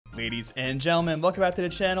Ladies and gentlemen, welcome back to the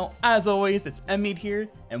channel. As always, it's NMeade here,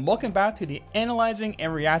 and welcome back to the analyzing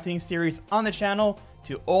and reacting series on the channel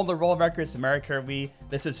to all the world records of Kart Wii.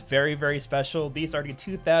 This is very, very special. These are the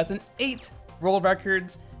 2008 world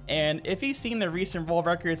records, and if you've seen the recent world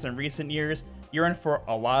records in recent years, you're in for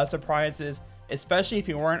a lot of surprises, especially if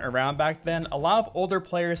you weren't around back then. A lot of older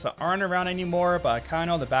players that aren't around anymore, but I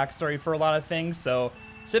kind of know the backstory for a lot of things, so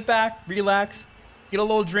sit back, relax, get a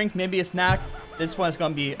little drink, maybe a snack. This one is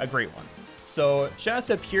going to be a great one. So shout out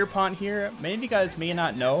to Pierpont here. Many of you guys may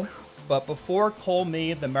not know, but before Cole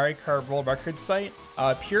made the Mario Kart World Records site,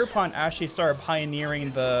 Pierpont actually started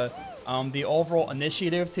pioneering the overall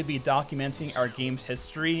initiative to be documenting our game's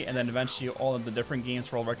history and then eventually all of the different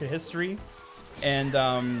games' world record history.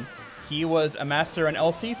 And he was a master in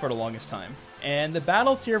LC for the longest time. And the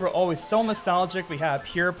battles here were always so nostalgic. We had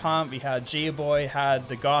Pierpont, we had J-Boy, had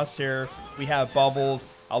the Goss here, we have Bubbles,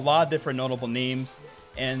 a lot of different notable names.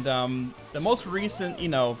 And the most recent,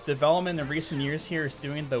 development in recent years here is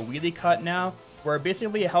doing the wheelie cut now, where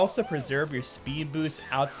basically it helps to preserve your speed boost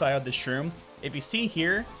outside of the shroom. If you see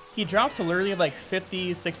here, he drops to literally like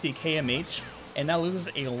 50, 60 kmh, and that loses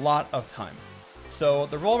a lot of time. So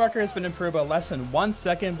the world record has been improved by less than 1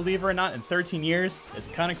 second, believe it or not, in 13 years. It's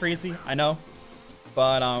kind of crazy, I know.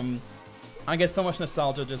 But I get so much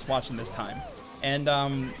nostalgia just watching this time. And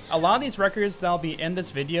a lot of these records that'll be in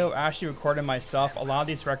this video, I actually recorded myself. A lot of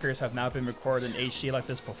these records have not been recorded in HD like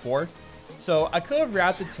this before. So I could have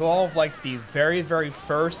reacted to all of like the very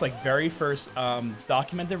first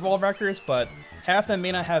documented world records, but half of them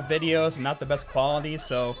may not have videos and not the best quality.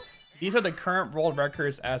 So these are the current world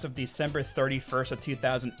records as of December 31st of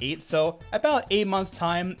 2008. So about 8 months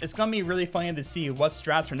time, it's gonna be really funny to see what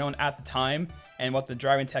strats were known at the time and what the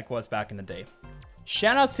driving tech was back in the day.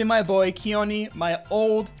 Shoutouts to my boy Keone, my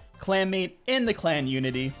old clanmate in the clan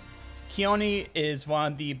Unity. Keone is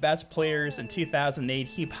one of the best players in 2008.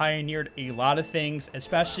 He pioneered a lot of things,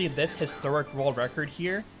 especially this historic world record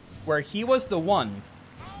here, where he was the one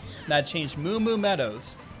that changed Moo Moo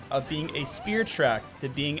Meadows of being a spear track to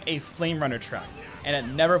being a flame runner track, and it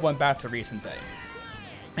never went back to recent day.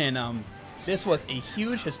 And this was a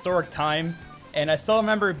huge historic time. And I still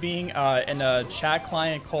remember being in a chat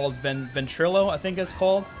client called Ventrilo, I think it's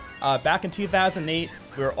called. Back in 2008,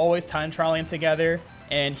 we were always time trialing together,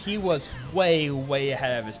 and he was way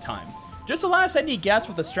ahead of his time. Just the last that he gets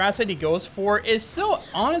with the strats that he goes for is still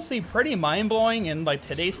honestly pretty mind-blowing in like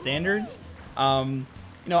today's standards.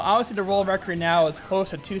 Obviously the world record now is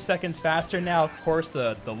close to 2 seconds faster now. Of course,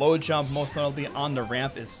 the low jump, most notably on the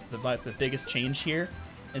ramp, is the biggest change here.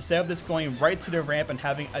 Instead of this going right to the ramp and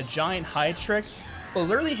having a giant high trick, but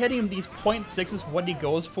literally hitting these 0.6s what he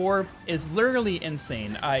goes for is literally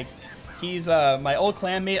insane. He's my old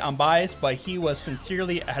clanmate, I'm biased, but he was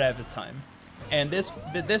sincerely ahead of his time. And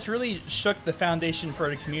this really shook the foundation for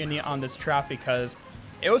the community on this trap because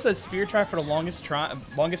it was a spear trap for the longest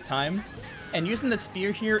time. And using the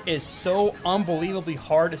spear here is so unbelievably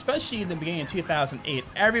hard, especially in the beginning of 2008.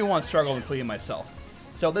 Everyone struggled, including myself.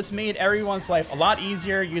 So this made everyone's life a lot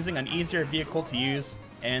easier, using an easier vehicle to use,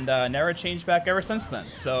 and never changed back ever since then.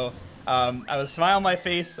 So I was smiling on my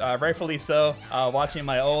face, rightfully so, watching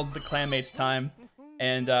my old clanmate's time.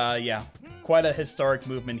 And yeah, quite a historic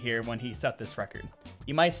movement here when he set this record.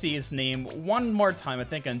 You might see his name one more time, I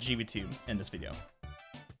think, on GVTube in this video.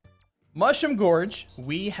 Mushroom Gorge,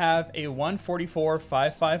 we have a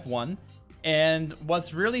 144.551. And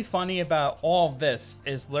what's really funny about all of this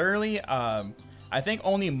is literally, I think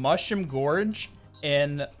only Mushroom Gorge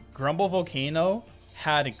and Grumble Volcano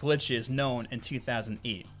had glitches known in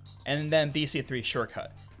 2008. And then BC3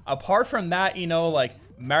 Shortcut. Apart from that, like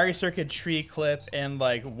Mario Circuit Tree Clip and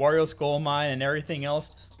like Wario's Gold Mine and everything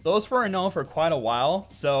else, those were known for quite a while.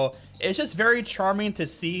 So it's just very charming to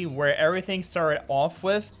see where everything started off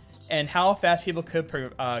with and how fast people could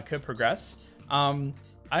progress. I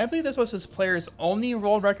believe this was his player's only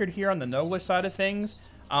world record here on the no glitch side of things.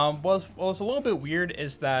 What was a little bit weird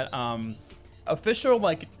is that official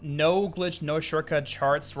like no glitch, no shortcut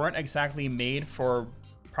charts weren't exactly made for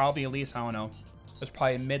probably at least, I don't know, it was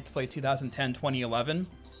probably mid to late 2010, 2011.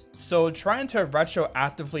 So trying to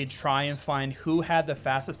retroactively try and find who had the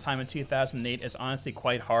fastest time in 2008 is honestly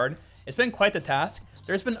quite hard. It's been quite the task.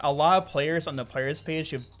 There's been a lot of players on the players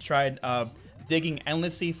page who've tried digging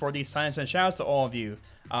endlessly for these signs, and shout outs to all of you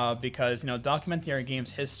because documenting our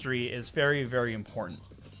game's history is very important.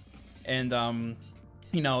 And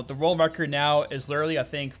the world record now is literally, I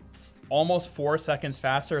think, almost 4 seconds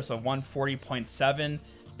faster, so 140.7.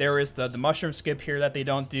 There is the mushroom skip here that they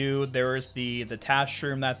don't do. There is the task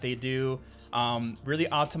shroom that they do. Really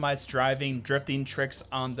optimized driving, drifting tricks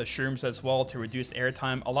on the shrooms as well to reduce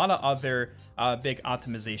airtime. A lot of other big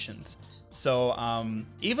optimizations. So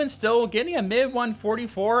even still, getting a mid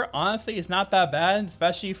 144 honestly is not that bad,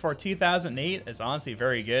 especially for 2008. It's honestly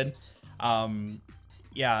very good.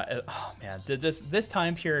 Yeah, oh man, this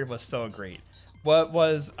time period was so great. What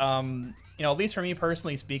was, you know, at least for me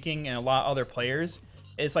personally speaking, and a lot of other players,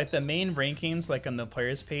 it's like the main rankings, like on the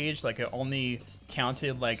players page, like it only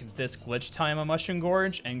counted like this glitch time on Mushroom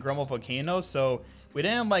Gorge and Grumble Volcano, so we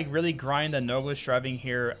didn't like really grind the no glitch driving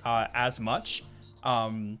here as much.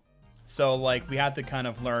 So like we had to kind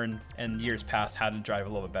of learn in years past how to drive a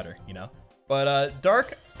little bit better, you know. But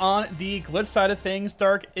Dark, on the glitch side of things,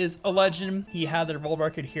 Dark is a legend. He had the world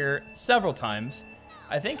record here several times.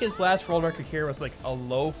 I think his last world record here was like a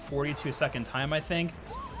low 42-second time, I think.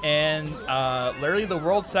 And literally the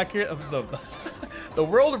world second of the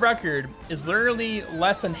world record is literally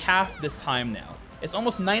less than half this time now. It's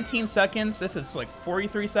almost 19 seconds. This is like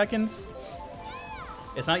 43 seconds.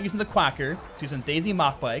 It's not using the Quacker. It's using Daisy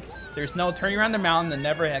Mach Bike. There's no turning around the mountain and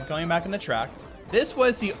never going back on the track. This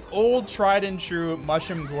was the old tried and true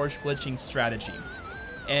Mushroom Gorge glitching strategy.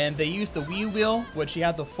 And they used the Wii wheel, which you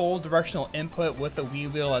have the full directional input with the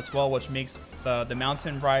Wii wheel as well, which makes the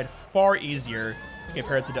mountain ride far easier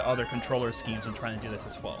compared to the other controller schemes when trying to do this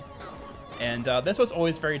as well. And this was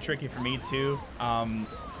always very tricky for me too.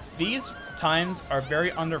 These times are very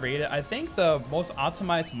underrated. I think the most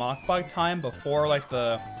optimized Mach Bike time before like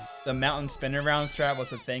the mountain spin around strat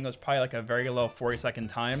was a thing was probably like a very low 40-second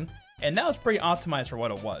time. And that was pretty optimized for what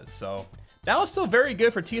it was. So that was still very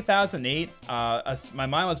good for 2008. My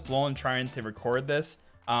mind was blown trying to record this.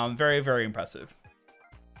 Very, very impressive.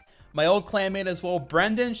 My old clanmate as well,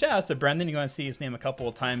 Brendan. Shout out to Brendan. You're going to see his name a couple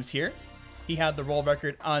of times here. He had the world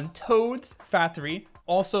record on Toad's Factory.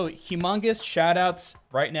 Also, humongous shout outs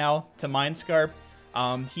right now to Mindscarp.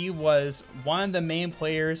 He was one of the main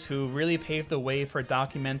players who really paved the way for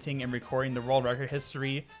documenting and recording the world record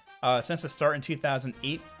history since the start in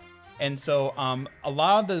 2008. And so a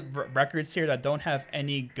lot of the records here that don't have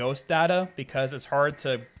any ghost data, because it's hard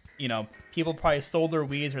to, you know, people probably stole their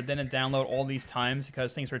Wii's or didn't download all these times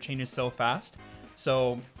because things were changing so fast.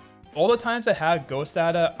 So all the times I had ghost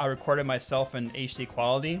data, I recorded myself in HD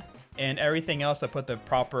quality, and everything else I put the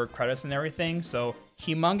proper credits and everything. So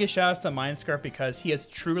humongous shouts to Mindscarp, because he has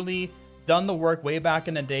truly done the work way back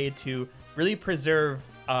in the day to really preserve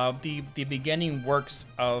the beginning works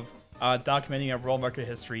of documenting a world record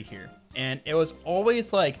history here. And it was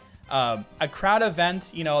always like a crowd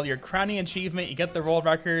event, you know, your crowning achievement, you get the world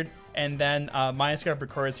record, and then Mindscarp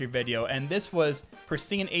records your video. And this was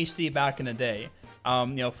pristine HD back in the day. You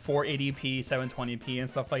know, 480p, 720p, and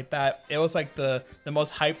stuff like that. It was like the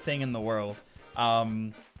most hyped thing in the world.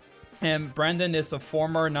 And Brendan is the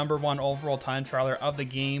former #1 overall time trialer of the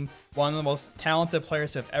game, one of the most talented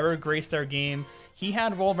players to have ever graced our game. He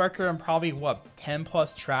had world record on probably what 10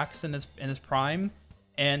 plus tracks in his prime.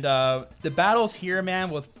 And the battles here,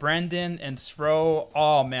 man, with Brendan and Sro,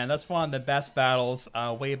 oh man, that's one of the best battles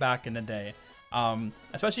way back in the day.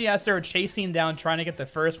 Especially as they were chasing down, trying to get the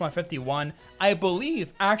first 151. I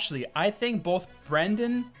believe, actually, I think both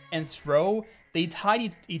Brendan and Sro, they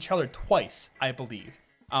tied each other twice, I believe.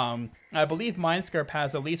 I believe Mindscarp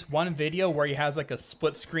has at least one video where he has like a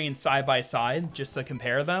split screen side by side just to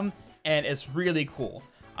compare them, and it's really cool.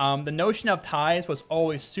 The notion of ties was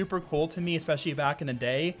always super cool to me, especially back in the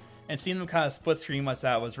day, and seeing them kind of split screen like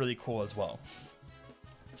that was really cool as well.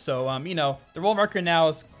 So, you know, the world record now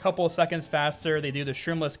is a couple of seconds faster. They do the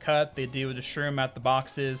shroomless cut. They do the shroom at the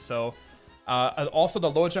boxes. So, also the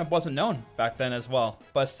low jump wasn't known back then as well.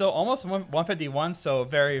 But still almost 151, so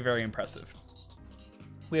very, very impressive.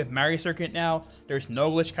 We have Mario Circuit now. There's no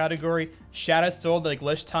glitch category. Shadow stole the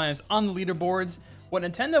glitch times on the leaderboards. What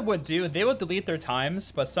Nintendo would do, they would delete their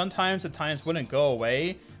times, but sometimes the times wouldn't go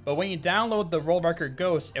away. But when you download the world record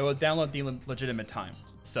Ghost, it will download the legitimate time.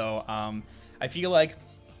 So, I feel like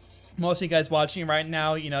most of you guys watching right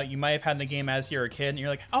now, you know, you might have had the game as you're a kid, and you're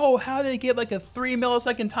like, oh, how did they get like a 3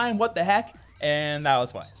 millisecond time? What the heck? And that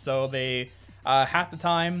was why. So they half the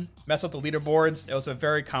time mess up the leaderboards. It was a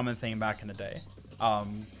very common thing back in the day.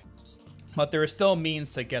 But there are still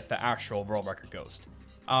means to get the actual world record Ghost.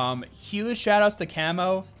 Huge shout outs to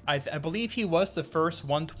Camo. I believe he was the first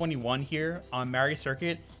 121 here on Mario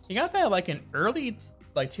Circuit. He got that like in early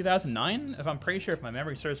like 2009, if I'm pretty sure, if my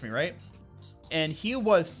memory serves me right. And he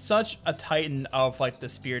was such a titan of like the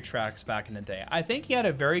spear tracks back in the day. I think he had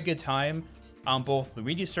a very good time on both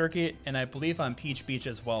Luigi Circuit and I believe on Peach Beach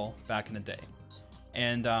as well back in the day.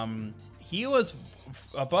 And he was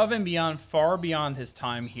above and beyond, far beyond his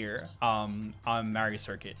time here on Mario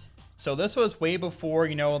Circuit. So this was way before,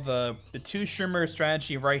 you know, the two streamer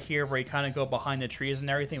strategy right here, where you kind of go behind the trees and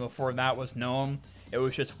everything. Before that was known, it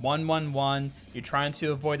was just 1-1-1. You're trying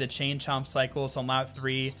to avoid the chain chomp cycles on lap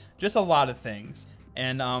 3, just a lot of things.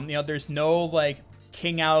 And you know, there's no like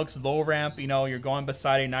King Alex low ramp. You know, you're going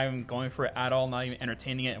beside it, not even going for it at all, not even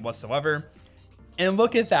entertaining it whatsoever. And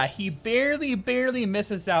look at that, he barely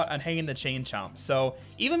misses out on hanging the chain chomp. So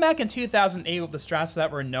even back in 2008 with the strats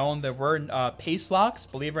that were known, there were pace locks,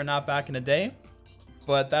 believe it or not, back in the day.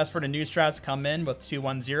 But that's where the new strats come in with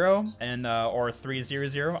 2-1-0 and or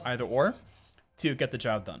 3-0-0, either or, to get the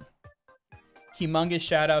job done. Humongous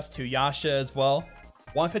shoutouts to Yasha as well.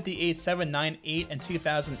 158, 798 in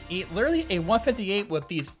 2008. Literally a 158 with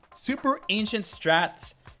these super ancient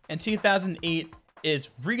strats in 2008 is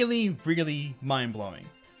really mind-blowing.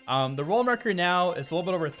 The world record now is a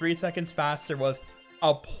little bit over 3 seconds faster with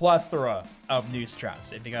a plethora of new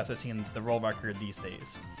strats, if you guys have seen the world record these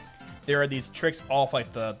days. There are these tricks off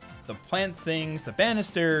like the plant things, the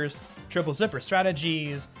banisters, triple zipper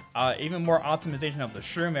strategies, even more optimization of the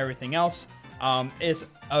shroom, everything else. It's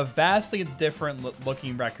a vastly different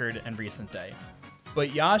looking record in recent day.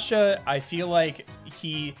 But Yasha, I feel like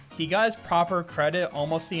he got his proper credit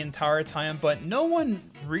almost the entire time, but no one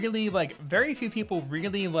really, like, very few people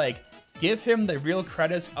really, like, give him the real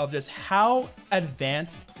credits of just how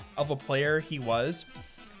advanced of a player he was.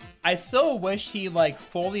 I still wish he, like,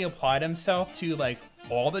 fully applied himself to, like,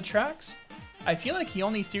 all the tracks. I feel like he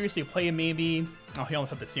only seriously played maybe... Oh, he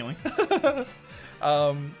almost hit the ceiling.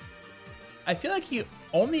 I feel like he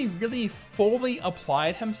only really fully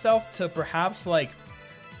applied himself to perhaps like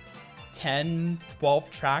 10, 12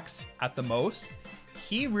 tracks at the most.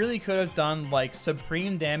 He really could have done like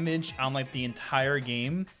supreme damage on like the entire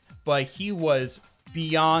game, but he was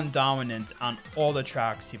beyond dominant on all the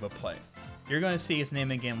tracks he would play. You're going to see his name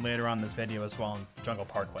again later on in this video as well in Jungle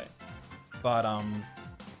Parkway. But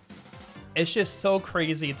it's just so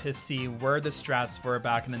crazy to see where the strats were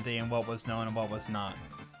back in the day and what was known and what was not.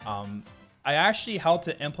 I actually helped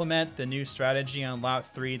to implement the new strategy on lap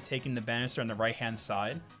 3, taking the banister on the right-hand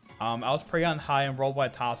side. I was pretty on high in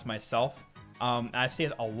worldwide tops myself. I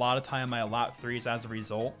saved a lot of time on my lap 3s as a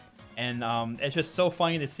result. And it's just so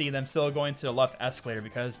funny to see them still going to the left escalator,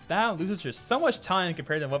 because that loses just so much time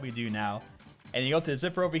compared to what we do now. And you go to the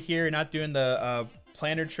zipper over here, not doing the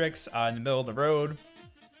planter tricks in the middle of the road.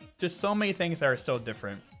 Just so many things that are so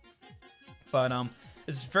different. But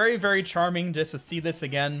it's very charming just to see this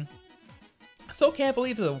again. Still can't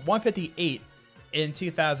believe the 158 in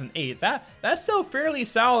 2008. That's still fairly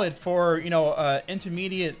solid for, you know,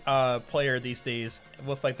 intermediate player these days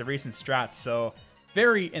with like the recent strats. So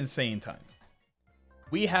very insane time.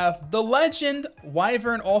 We have the legend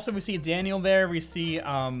Wyvern. Also, we see Daniel there. We see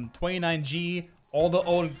 29G, all the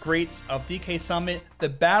old greats of DK Summit. The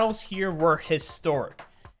battles here were historic,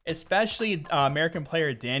 especially American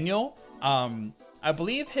player Daniel. I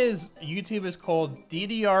believe his YouTube is called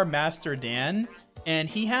DDR Master Dan, and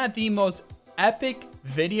he had the most epic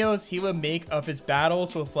videos he would make of his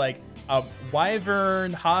battles with like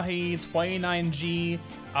Wyvern, Hahi, 29G,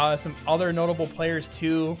 some other notable players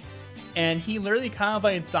too. And he literally kind of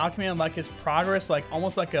like documented like his progress, like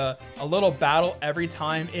almost like a little battle every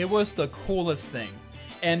time. It was the coolest thing.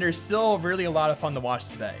 And there's still really a lot of fun to watch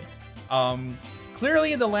today.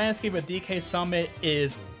 Clearly the landscape of DK Summit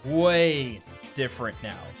is way different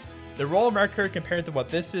now. The world record compared to what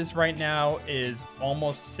this is right now is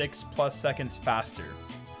almost 6+ seconds faster.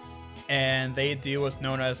 And they do what's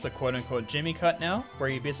known as the quote-unquote Jimmy cut now, where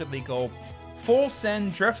you basically go full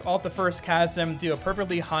send, drift off the first chasm, do a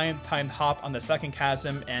perfectly high timed hop on the second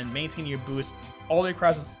chasm, and maintain your boost all the way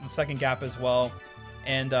across the second gap as well.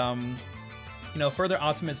 And you know, further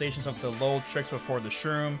optimizations of the low tricks before the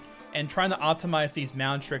shroom, and trying to optimize these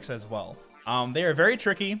mound tricks as well. They are very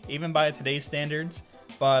tricky, even by today's standards,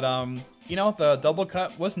 but you know, the double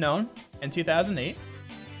cut was known in 2008,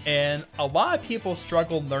 and a lot of people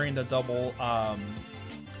struggled learning the double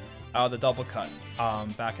cut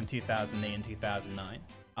back in 2008 and 2009.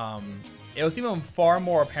 It was even far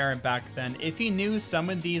more apparent back then. If you knew some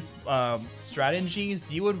of these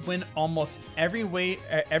strategies, you would win almost every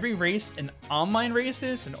race in online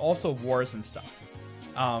races and also wars and stuff.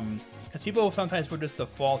 Because people sometimes would just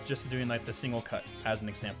default just to doing like the single cut as an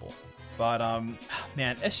example. But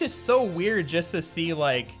man, it's just so weird just to see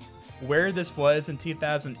like where this was in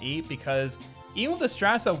 2008, because even with the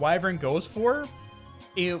strats that Wyvern goes for,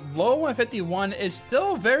 a low 151 is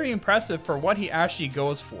still very impressive for what he actually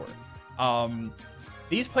goes for.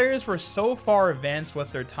 These players were so far advanced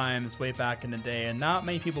with their times way back in the day, and not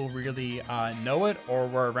many people really know it or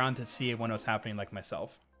were around to see it when it was happening, like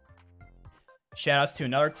myself. Shoutouts to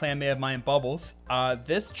another clanmate of mine, Bubbles.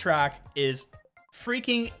 This track is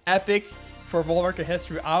freaking epic for World Record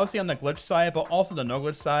history, obviously on the glitch side, but also the no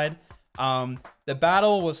glitch side. The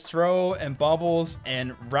battle was Throw and Bubbles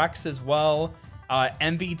and Rex as well.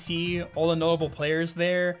 MVT, all the notable players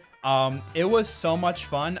there. It was so much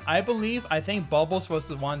fun. I think Bubbles was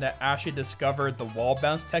the one that actually discovered the wall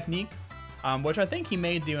bounce technique, which I think he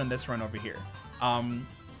may do in this run over here.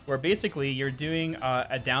 Where basically you're doing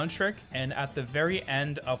a down trick, and at the very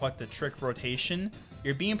end of like the trick rotation,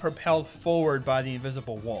 you're being propelled forward by the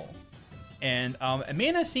invisible wall. And it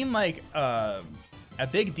may not seem like a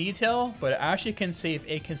big detail, but it actually can save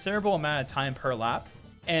a considerable amount of time per lap.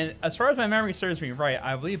 And as far as my memory serves me right,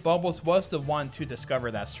 I believe Bubbles was the one to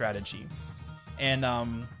discover that strategy. And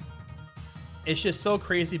it's just so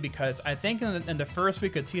crazy because I think in the first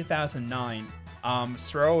week of 2009,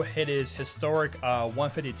 Throw hit his historic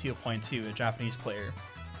 152.2, a Japanese player.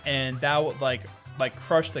 And that would like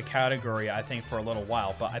crush the category, I think, for a little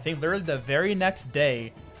while. But I think literally the very next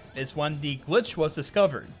day is when the glitch was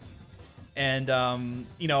discovered. And,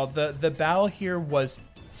 you know, the battle here was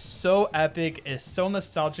so epic. It's so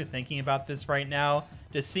nostalgic thinking about this right now.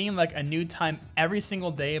 Just seeing like a new time every single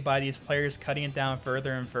day by these players cutting it down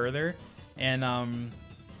further and further. And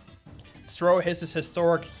Throw hits his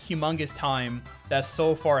historic, humongous time that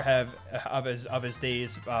so far of his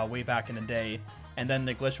days way back in the day. And then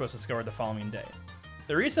the glitch was discovered the following day.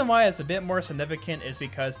 The reason why it's a bit more significant is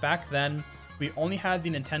because back then, we only had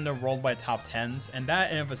the Nintendo Worldwide Top 10s, and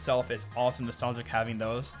that in of itself is awesome nostalgic having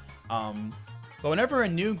those. But whenever a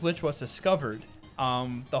new glitch was discovered,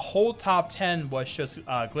 the whole top 10 was just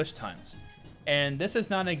glitch times. And this is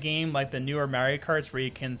not a game like the newer Mario Karts where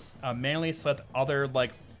you can manually select other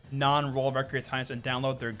like non-world record times and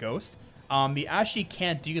download their ghost. You actually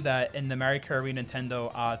can't do that in the Mario Kart Wii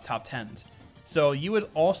Nintendo top 10s. So you would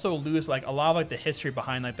also lose like a lot of like the history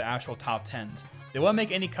behind like the actual top 10s. They won't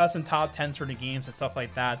make any custom top 10s for the games and stuff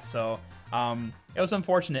like that. So it was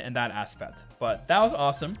unfortunate in that aspect, but that was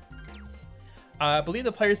awesome. I believe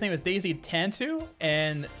the player's name is Daisy Tantu,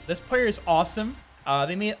 and this player is awesome.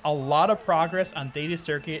 They made a lot of progress on Daisy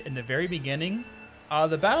Circuit in the very beginning.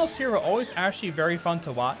 The battles here were always actually very fun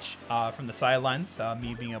to watch from the sidelines,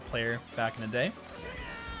 me being a player back in the day.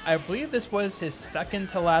 I believe this was his second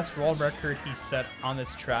to last world record he set on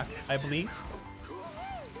this track, I believe.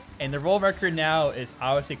 And the world record now is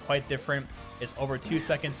obviously quite different. It's over 2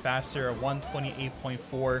 seconds faster,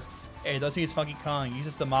 128.4. It doesn't use Funky Kong, it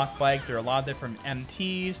uses the Mach Bike. There are a lot of different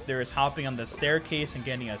MTs. There is hopping on the staircase and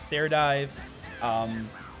getting a stair dive.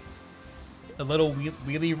 The little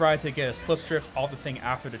wheelie ride to get a slip drift off the thing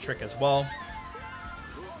after the trick as well.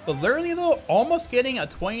 But literally though, almost getting a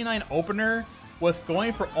 29 opener with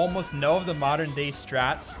going for almost no of the modern day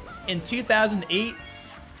strats in 2008.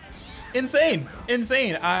 Insane.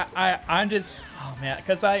 I'm just, oh man,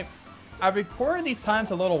 because I recorded these times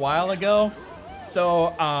a little while ago,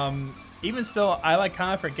 so even still I like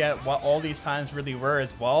kind of forget what all these times really were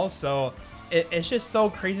as well. So it's just so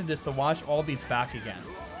crazy just to watch all these back again.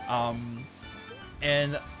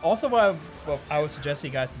 And also what I would suggest you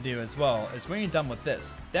guys to do as well is when you're done with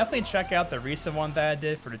this, definitely check out the recent one that I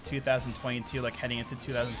did for the 2022, like heading into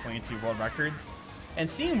 2022 world records. And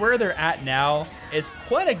seeing where they're at now is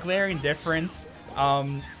quite a glaring difference.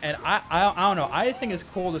 And I don't know, I just think it's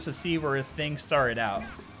cool just to see where things started out.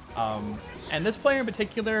 And this player in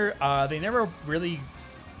particular, they never really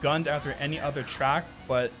gunned after any other track,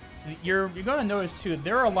 but you're gonna notice too,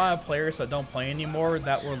 there are a lot of players that don't play anymore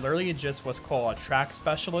that were literally just what's called a track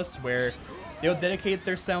specialist, where they'll dedicate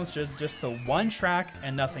themselves just to one track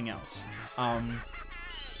and nothing else.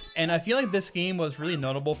 And I feel like this game was really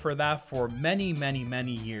notable for that for many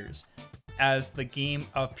years as the game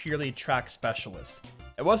of purely track specialists.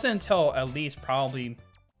 It wasn't until at least probably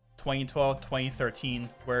 2012, 2013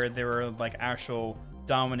 where there were like actual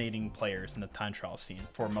dominating players in the time trial scene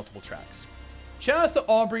for multiple tracks. Shout out to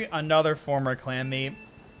Aubrey, another former clanmate.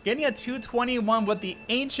 Getting a 221 with the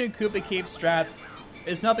ancient Koopa Cape strats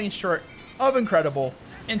is nothing short of incredible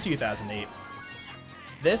in 2008.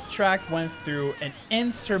 This track went through an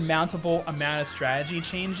insurmountable amount of strategy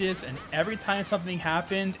changes, and every time something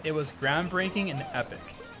happened, it was groundbreaking and epic.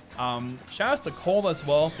 Shout out to Cole as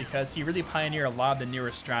well, because he really pioneered a lot of the newer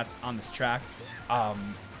strats on this track.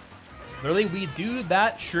 Literally, we do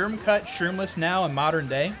that shroom cut shroomless now in modern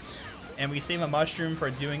day, and we save a mushroom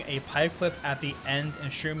for doing a pipe clip at the end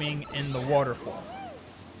and shrooming in the waterfall.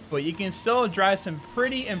 But you can still drive some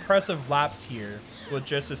pretty impressive laps here with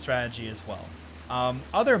just the strategy as well.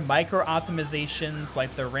 Other micro optimizations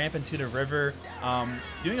like the ramp into the river,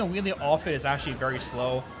 doing a wheelie off it is actually very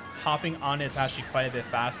slow. hopping on is actually quite a bit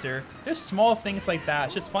faster. Just small things like that.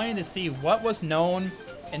 It's just funny to see what was known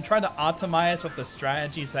and try to optimize with the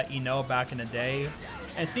strategies that you know back in the day,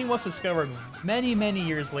 and seeing what's discovered many, many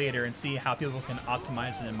years later and see how people can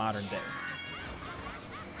optimize it in modern day.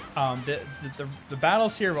 The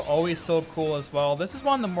battles here were always so cool as well. This is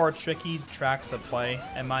one of the more tricky tracks to play,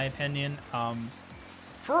 in my opinion.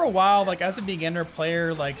 For a while, like as a beginner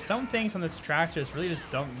player, like some things on this track just really just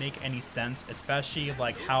don't make any sense, especially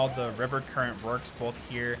like how the river current works both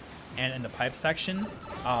here and in the pipe section.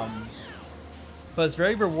 But it's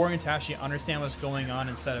very rewarding to actually understand what's going on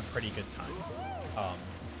and set a pretty good time.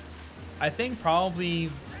 I think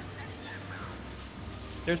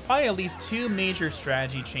there's probably at least 2 major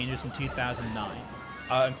strategy changes in 2009,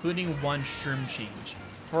 including one shroom change.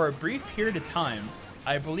 For a brief period of time,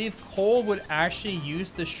 I believe Cole would actually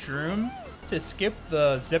use the shroom to skip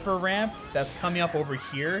the zipper ramp that's coming up over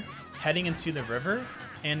here, heading into the river.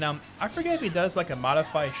 And I forget if he does like a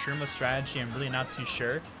modified shroom strategy, I'm really not too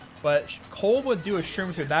sure. But Cole would do a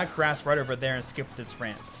shroom through that grass right over there and skip this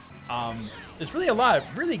ramp. There's really a lot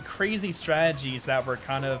of really crazy strategies that were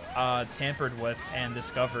kind of tampered with and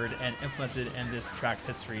discovered and implemented in this track's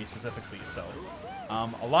history specifically. So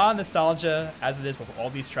a lot of nostalgia, as it is with all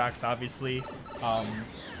these tracks, obviously.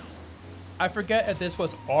 I forget if this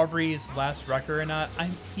was Aubrey's last record or not.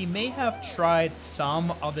 He may have tried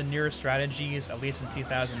some of the newer strategies, at least in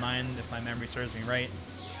 2009, if my memory serves me right.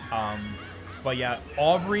 But yeah,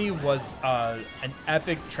 Aubrey was an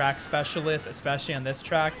epic track specialist, especially on this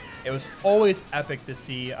track. It was always epic to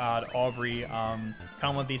see Aubrey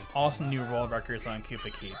come with these awesome new world records on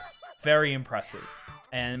Cupid Cape. Very impressive.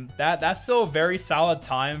 And that's still a very solid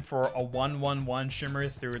time for a 1-1-1 shimmer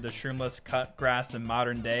through the shroomless cut grass in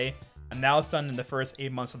modern day. And that was done in the first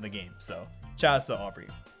 8 months of the game. So shout out to Aubrey.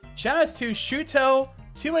 Shout out to Shuto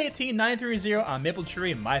 218930 on Maple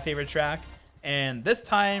Tree, my favorite track. And this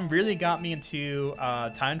time really got me into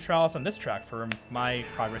time trials on this track for my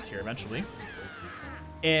progress here eventually.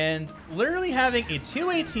 And literally having a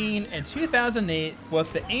 218 in 2008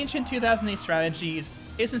 with the ancient 2008 strategies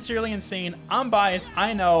is sincerely insane. I'm biased,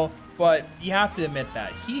 I know, but you have to admit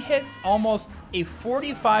that. He hits almost a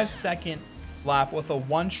 45-second lap with a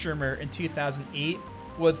one shimmer in 2008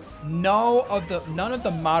 with none of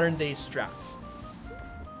the modern day strats.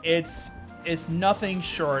 It's nothing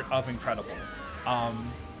short of incredible.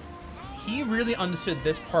 He really understood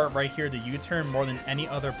this part right here, the U-turn, more than any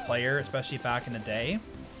other player, especially back in the day.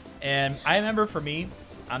 And I remember for me,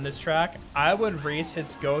 on this track, I would race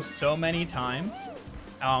his ghost so many times.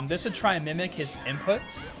 This would try and mimic his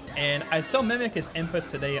inputs, and I still mimic his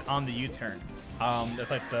inputs today on the U-turn.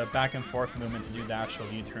 It's like the back and forth movement to do the actual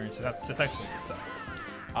U-turn, so that's successful. So,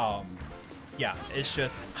 yeah, it's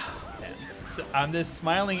just, man. I'm just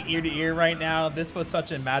smiling ear to ear right now. This was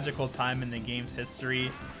such a magical time in the game's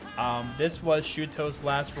history. This was Shuto's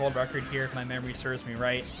last world record here, if my memory serves me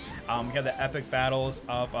right. We have the epic battles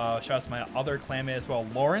of, shout out to my other clanmate as well,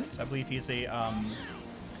 Lawrence. I believe he's a,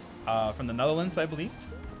 from the Netherlands, I believe.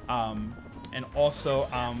 And also,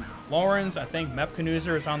 Lawrence, I think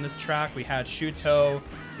Mepkanuzer is on this track. We had Shuto,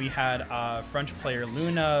 we had French player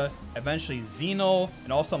Luna, eventually Xenol,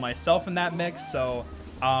 and also myself in that mix. So,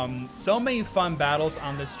 so many fun battles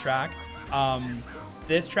on this track.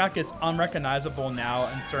 This track is unrecognizable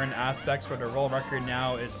now in certain aspects, where the world record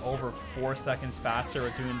now is over 4 seconds faster. We're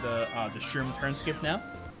doing the shroom turn skip now.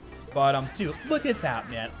 But dude, look at that,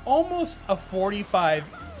 man! Almost a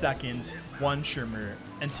 45-second one shimmer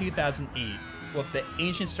in 2008 with the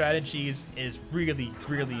ancient strategies is really,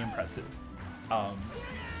 really impressive.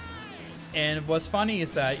 And what's funny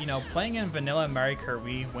is that, you know, playing in vanilla Mario Kart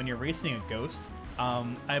Wii, when you're racing a ghost,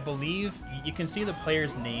 I believe you can see the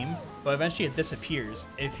player's name, but eventually it disappears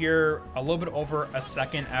if you're a little bit over a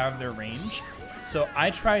second out of their range. So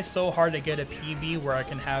I try so hard to get a PB where I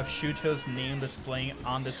can have Shuto's name displaying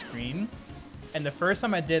on the screen. And the first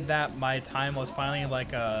time I did that, my time was finally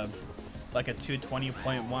like a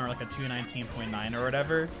 220.1 or like a 219.9 or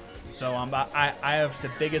whatever. So I have the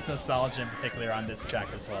biggest nostalgia in particular on this track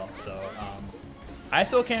as well. So I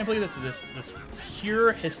still can't believe this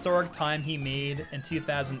pure historic time he made in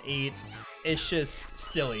 2008. It's just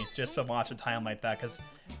silly just to watch a time like that, because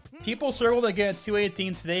people struggle to get a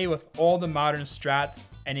 218 today with all the modern strats,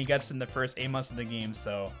 and he gets in the first 8 months of the game.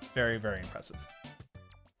 So very, very impressive.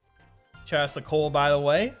 Shout out to Cole, by the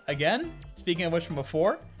way. Again, speaking of which from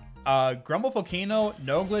before, Grumble Volcano,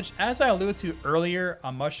 no glitch, as I alluded to earlier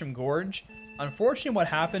on Mushroom Gorge. Unfortunately, what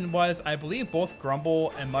happened was, I believe both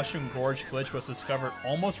Grumble and Mushroom Gorge glitch was discovered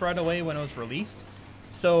almost right away when it was released.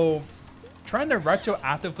 So trying to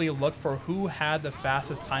retroactively look for who had the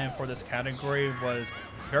fastest time for this category was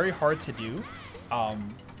very hard to do.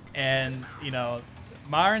 And you know,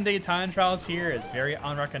 modern day time trials here is very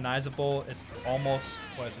unrecognizable. It's almost,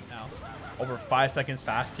 what is it now, over 5 seconds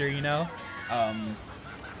faster, you know.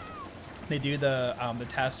 They do the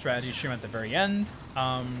task strategy stream at the very end,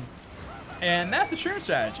 and that's the stream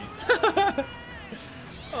strategy.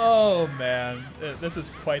 Oh man, this is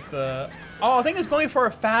quite the... Oh, I think it's going for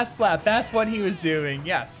a fast slap. That's what he was doing.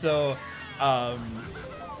 Yeah, so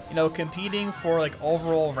you know, competing for like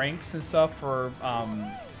overall ranks and stuff for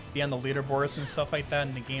be on the leaderboards and stuff like that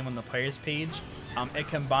in the game on the players page. It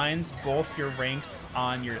combines both your ranks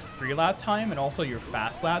on your 3-lap time and also your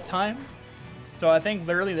fast lap time. So I think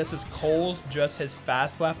literally this is Cole's just his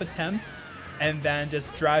fast lap attempt, and then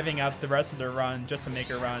just driving out the rest of the run just to make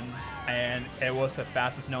a run, and it was the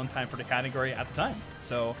fastest known time for the category at the time.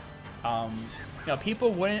 So you know,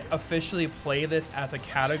 people wouldn't officially play this as a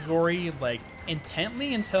category like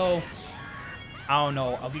intently until, I don't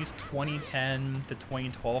know, at least 2010 to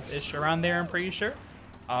 2012-ish, around there, I'm pretty sure.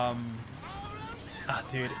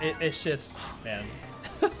 Dude, it's just, oh, man.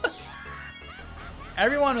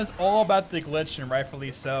 Everyone was all about the glitch, and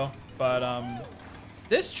rightfully so, but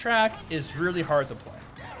this track is really hard to play.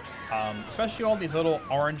 Especially all these little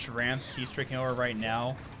orange ramps he's streaking over right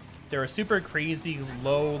now. There are super crazy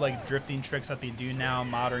low like drifting tricks that they do now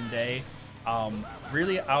modern day.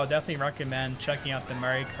 Really, I would definitely recommend checking out the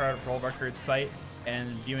Mario Kart World Records site and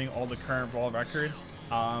viewing all the current world records.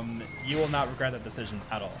 You will not regret that decision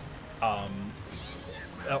at all.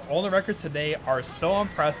 All the records today are so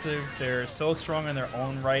impressive. They're so strong in their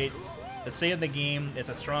own right. The state of the game is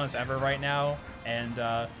as strong as ever right now, and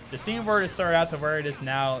the scene where it started out to where it is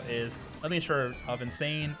now is nothing short of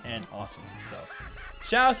insane and awesome. So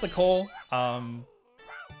shout out to Cole.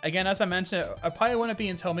 Again, as I mentioned, I probably wouldn't be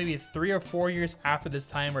until maybe 3 or 4 years after this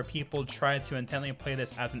time where people try to intently play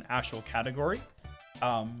this as an actual category.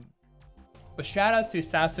 But shout outs to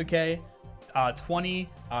Sasuke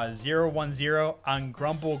 20010 on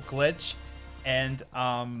Grumble Glitch, and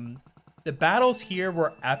the battles here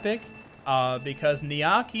were epic because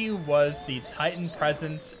Niaki was the Titan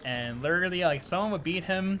presence, and literally like someone would beat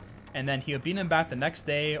him and then he would beat him back the next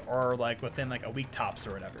day or like within like a week tops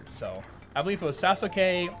or whatever. So I believe it was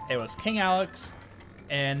Sasuke, it was King Alex,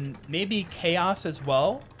 and maybe Chaos as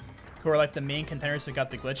well, who are like the main contenders that got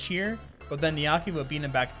the glitch here, but then Niaki would beat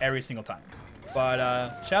him back every single time. But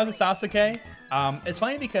shout out to Sasuke. It's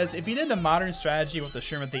funny because if you did the modern strategy with the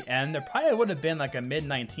shroom at the end, there probably would have been like a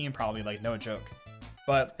mid-19 probably, like no joke.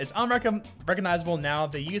 But it's unrecognizable now.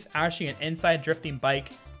 They use actually an inside drifting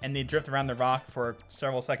bike, and they drift around the rock for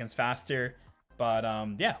several seconds faster. But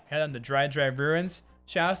yeah, head on to Dry Ruins.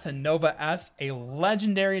 Shout out to Nova S, a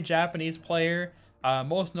legendary Japanese player,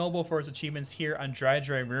 most notable for his achievements here on Dry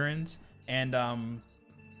Ruins, and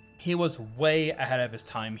he was way ahead of his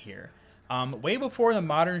time here. Way before the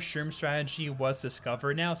modern shroom strategy was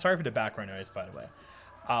discovered. Now, sorry for the background noise, by the way.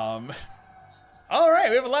 All right,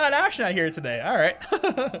 we have a lot of action out here today. All right.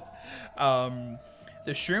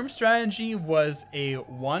 The shroom strategy was a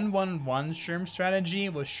 1-1-1 shroom strategy,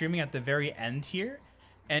 with shrooming at the very end here.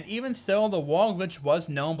 And even still, the wall glitch was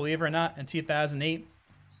known, believe it or not, in 2008.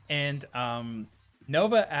 And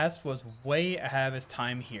Nova S was way ahead of his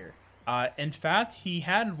time here. In fact, he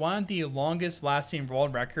had one of the longest lasting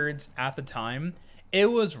world records at the time.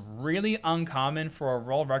 It was really uncommon for a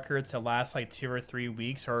world record to last like 2 or 3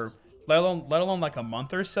 weeks, or let alone like a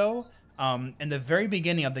month or so, in the very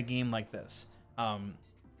beginning of the game like this. A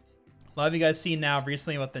lot of you guys see now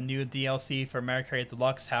recently with the new DLC for Mario Kart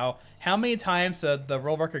Deluxe how many times the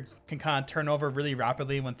world record can kind of turn over really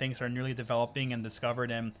rapidly when things are newly developing and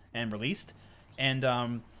discovered and released. And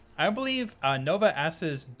I believe Nova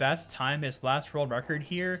S's best time, his last world record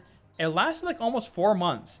here, it lasted like almost 4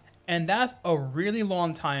 months. And that's a really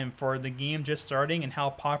long time for the game just starting and how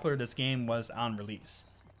popular this game was on release.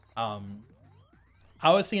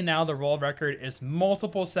 Obviously now the world record is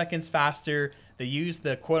multiple seconds faster. They use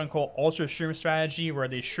the quote-unquote ultra shroom strategy where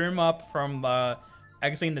they shroom up from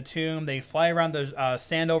exiting the tomb. They fly around the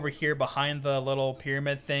sand over here behind the little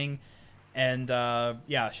pyramid thing. And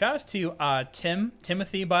yeah, shout outs to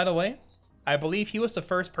Timothy, by the way. I believe he was the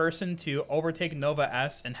first person to overtake Nova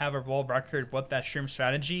S and have a world record with that shroom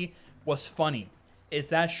strategy. What's funny is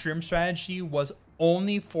that shroom strategy was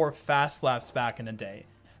only for fast laps back in the day.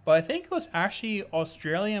 But I think it was actually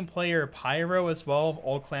Australian player Pyro as well, of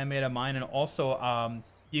old clanmate of mine, and also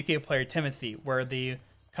UK player Timothy, where they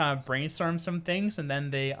kind of brainstormed some things and then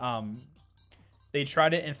they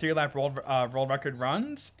tried it in 3-lap world record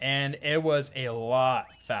runs, and it was a lot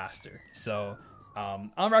faster. So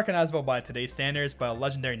unrecognizable by today's standards, but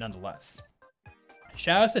legendary nonetheless.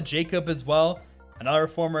 Shout out to Jacob as well. another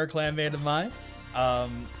former clanmate of mine.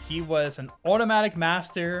 He was an automatic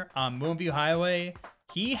master on Moonview Highway.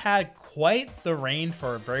 He had quite the reign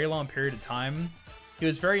for a very long period of time. He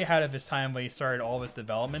was very ahead of his time when he started all of his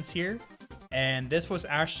developments here. And this was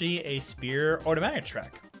actually a spear automatic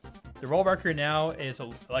track. The world record now is a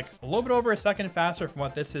little bit over a second faster from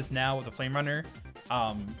what this is now with the Flame Runner.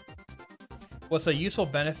 What's a useful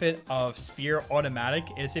benefit of spear automatic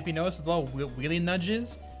is if you notice the little wheelie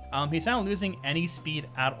nudges, he's not losing any speed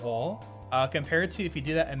at all. Compared to if you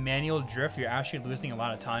do that in manual drift, you're actually losing a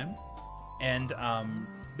lot of time. And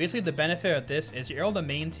basically the benefit of this is you're able to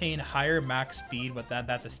maintain higher max speed with that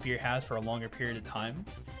the spear has for a longer period of time.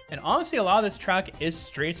 And honestly, a lot of this track is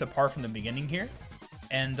straights apart from the beginning here.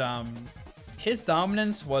 And his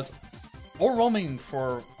dominance was overwhelming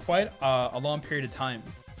for quite a long period of time.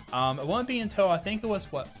 It won't be until I think it was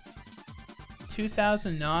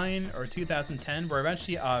 2009 or 2010 where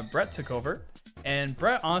eventually Brett took over. And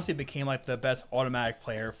Brett honestly became like the best automatic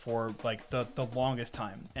player for like the longest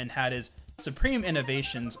time and had his supreme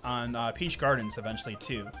innovations on Peach Gardens eventually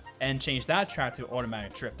too, and changed that track to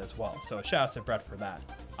automatic drift as well. So shout out to Brett for that.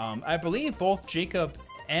 I believe both Jacob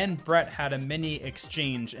and Brett had a mini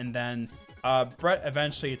exchange, and then Brett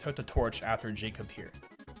eventually took the torch after Jacob here.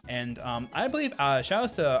 And I believe shout out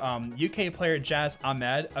to UK player Jazz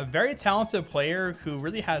Ahmed, a very talented player who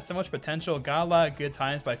really has so much potential, got a lot of good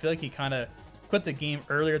times, but I feel like he kind of quit the game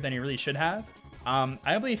earlier than he really should have.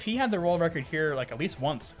 I believe he had the world record here like at least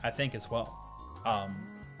once, I think, as well.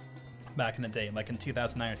 Back in the day, like in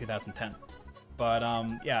 2009 or 2010. But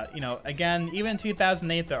yeah, you know, again, even in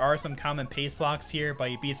 2008, there are some common pace locks here, but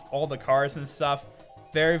he beats all the cars and stuff.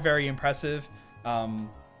 Very, very impressive.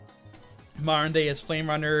 Modern day is Flame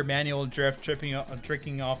Runner, manual drift, tricking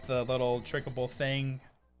off the little trickable thing,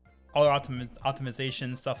 all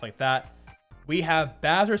optimization, stuff like that. We have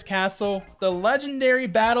Bowser's Castle, the legendary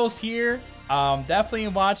battles here. Definitely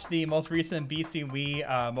watch the most recent BC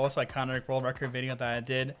Wii most iconic world record video that I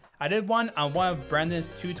did. I did one on one of Brendan's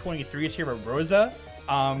 223s here with Rosa.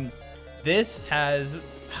 This has,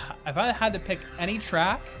 if I had to pick any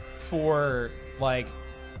track for like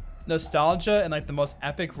nostalgia and like the most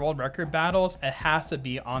epic world record battles, it has to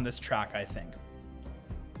be on this track, I think.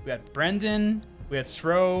 We had Brendan, we had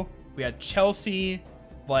Sro, we had Chelsea,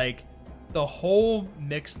 like the whole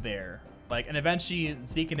mix there, like, and eventually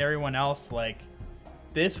Zeke and everyone else. Like,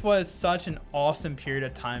 this was such an awesome period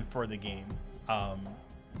of time for the game.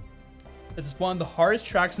 This is one of the hardest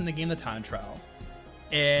tracks in the game, the time trial.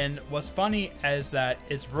 And what's funny is that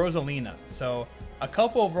it's Rosalina. So a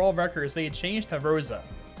couple of world records, they changed to Rosa.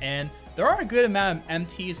 And there are a good amount of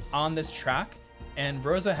MTs on this track. And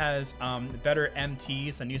Rosa has better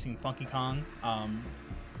MTs than using Funky Kong.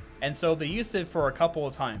 And so they used it for a couple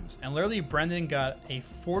of times. And literally Brendan got a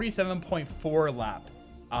 47.4 lap.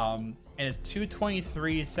 And it's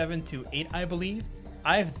 2:23.728, I believe.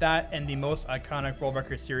 I have that in the most iconic world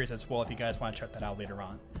record series as well, if you guys want to check that out later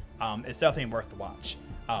on. It's definitely worth the watch.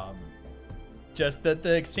 Just that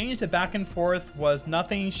the exchange to back and forth was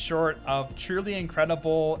nothing short of truly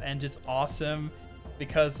incredible and just awesome,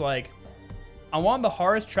 because like on one of the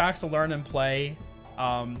hardest tracks to learn and play,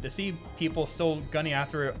 to see people still gunning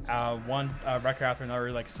after one record after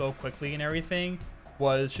another like so quickly and everything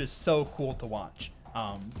was just so cool to watch.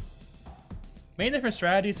 Many different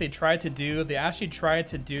strategies they tried to do. They actually tried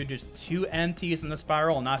to do just 2 MTs in the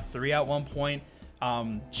spiral and not 3 at one point.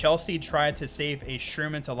 Chelsea tried to save a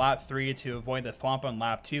shroom into lap 3 to avoid the thwomp on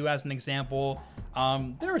lap 2 as an example.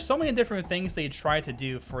 There were so many different things they tried to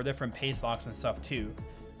do for different pace locks and stuff too.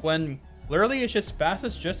 When literally it's just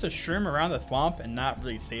fastest just to shroom around the thwomp and not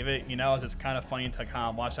really save it, you know. It's just kind of funny to kind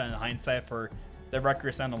of watch that in hindsight for the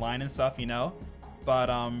records down the line and stuff, you know. But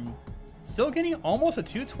still getting almost a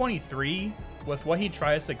 2:23 with what he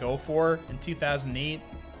tries to go for in 2008,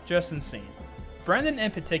 just insane. Brendan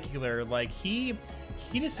in particular, like he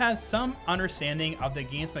just has some understanding of the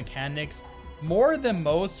game's mechanics more than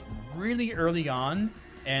most really early on,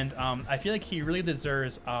 and I feel like he really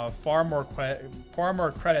deserves far more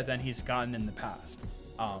credit than he's gotten in the past,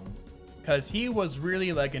 because he was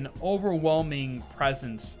really like an overwhelming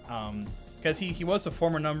presence, because he was the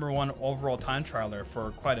former #1 overall time trialer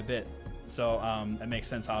for quite a bit. So that makes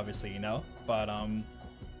sense, obviously, you know. But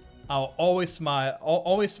I'll always smile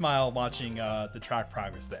watching the track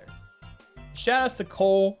progress there. Shoutouts to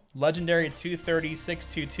Cole, legendary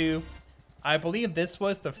 230.622. I believe this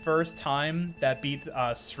was the first time that beat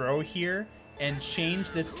Sro here and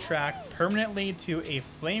changed this track permanently to a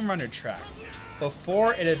Flame Runner track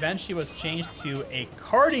before it eventually was changed to a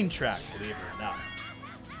karting track, believe it or not.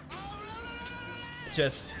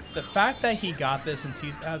 Just the fact that he got this in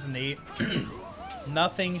 2008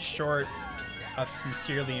 nothing short of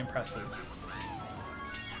sincerely impressive.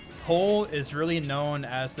 Cole is really known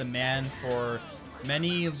as the man for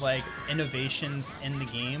many like innovations in the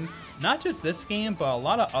game. Not just this game, but a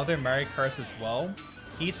lot of other Mario Karts as well.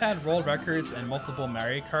 He's had world records in multiple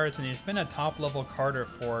Mario Karts, and he's been a top level karter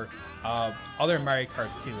for other Mario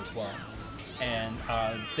Karts too as well. And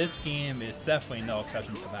this game is definitely no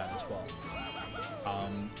exception to that as well.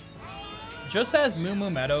 Just as Moo Moo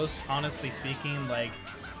Meadows, honestly speaking, like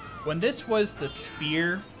when this was the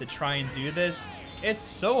spear to try and do this, it's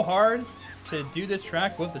so hard to do this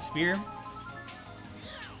track with the spear.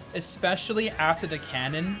 Especially after the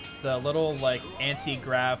cannon, the little like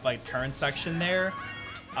anti-grav like turn section there.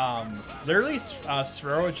 Literally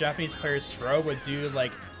Sro, Japanese player Sro would do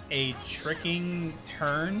like a tricking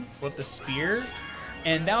turn with the spear,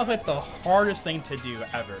 and that was like the hardest thing to do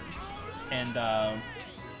ever. And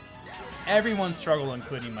everyone struggled,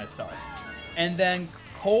 including myself. And then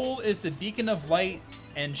Cole is the beacon of light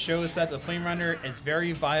and shows that the Flame Runner is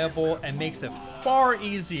very viable and makes it far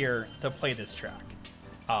easier to play this track.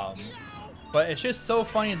 But it's just so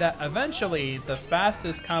funny that eventually the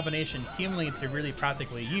fastest combination humanly to really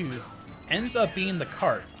practically use ends up being the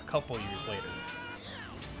kart a couple years later.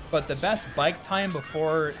 But the best bike time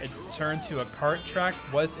before it turned to a kart track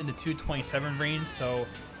was in the 2:27 range, so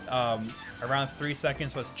around 3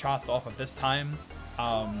 seconds was chopped off of this time.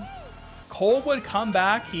 Cole would come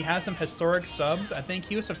back. He has some historic subs. I think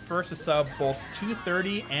he was the first to sub both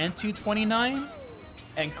 2:30 and 2:29.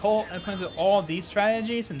 And Cole implemented all of these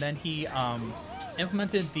strategies, and then he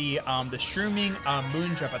implemented the shrooming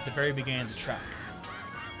moon jump at the very beginning of the track.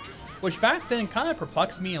 Which back then kind of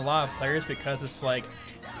perplexed me and a lot of players, because it's like,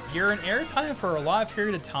 you're in airtime for a lot of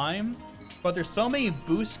period of time, but there's so many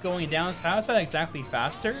boosts going down, so how is that exactly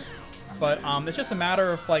faster? But it's just a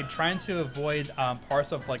matter of like trying to avoid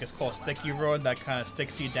parts of like, it's called sticky road, that kind of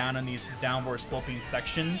sticks you down in these downward sloping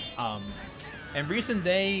sections. In recent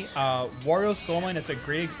day, Wario's Gold Mine is a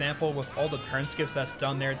great example with all the turn skips that's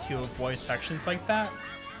done there to avoid sections like that.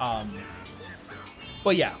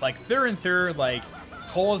 But yeah, like through and through, like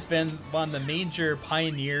Cole has been one of the major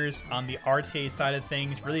pioneers on the RTA side of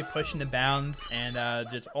things, really pushing the bounds, and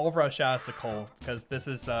just overall shout outs to Cole, because this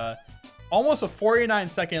is almost a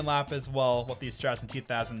 49-second lap as well with these strats in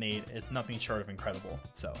 2008 is nothing short of incredible.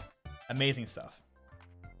 So amazing stuff.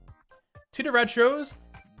 To the retros,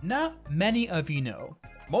 not many of you know.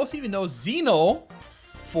 Most of you know Xeno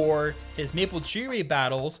for his Maple Treeway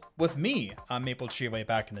battles with me on Maple Treeway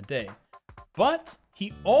back in the day. But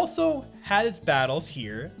he also had his battles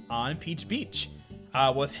here on Peach Beach.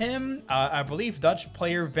 With him, I believe Dutch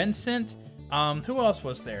player Vincent. Who else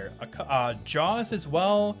was there? Jaws as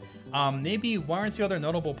well. Maybe one or two other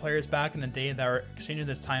notable players back in the day that were exchanging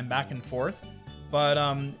this time back and forth. But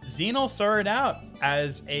Xeno started out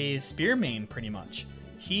as a spear main pretty much.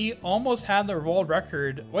 He almost had the world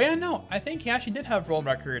record. Well, yeah, no, I think he actually did have world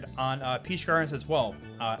record on Peach Gardens as well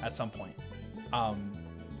at some point.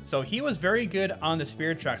 So he was very good on the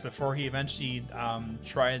spear tracks before he eventually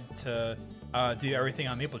tried to do everything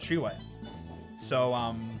on Maple Treeway.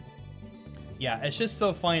 So yeah, it's just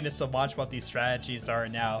so funny just to watch what these strategies are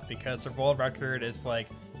now, because the world record is like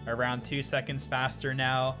around 2 seconds faster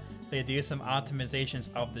now. They do some optimizations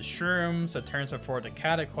of the shrooms, so it turns before the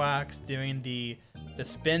Cataquacks, doing the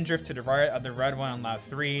spin drift to the right of the red one on lap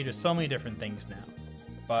 3. There's so many different things now.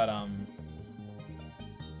 But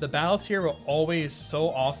the battles here were always so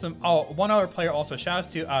awesome. Oh, one other player also, shout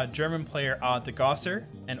out to German player De Gosser,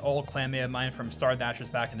 an old clanmate of mine from Star Dashers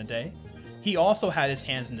back in the day. He also had his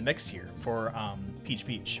hands in the mix here for Peach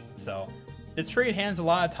Beach. So it's traded hands a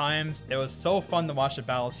lot of times. It was so fun to watch the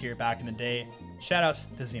battles here back in the day. Shout outs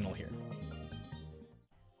to Xenol here.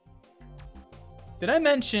 Did I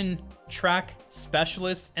mention track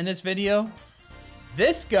specialist in this video?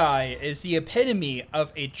 This guy is the epitome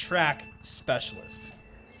of a track specialist.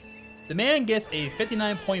 The man gets a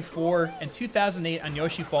 59.4 in 2008 on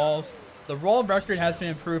Yoshi Falls. The world record has been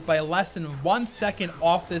improved by less than 1 second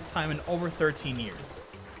off this time in over 13 years.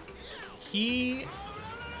 He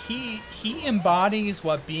embodies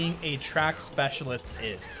what being a track specialist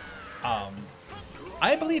is.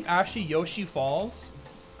 I believe actually Yoshi Falls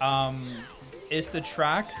is the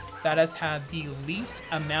track that has had the least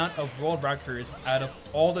amount of world records out of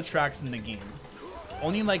all the tracks in the game.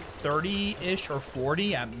 Only like 30-ish or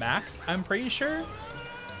 40 at max, I'm pretty sure.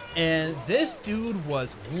 And this dude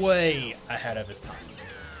was way ahead of his time.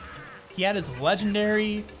 He had his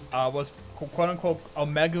legendary, was quote-unquote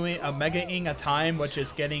omegaing a time, which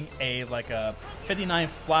is getting a like a 59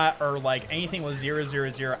 flat, or like anything with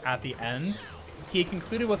 000 at the end. he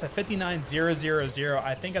concluded with a 59.000,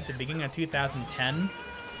 I think at the beginning of 2010.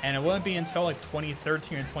 And it wouldn't be until like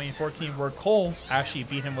 2013 or 2014 where Cole actually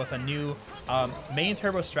beat him with a new main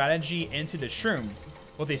turbo strategy into the Shroom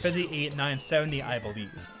with a 58.970, I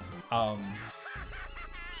believe.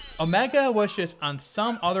 Omega was just on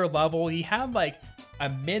some other level. He had like a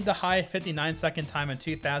mid to high 59-second time in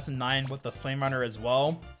 2009 with the Flame Runner as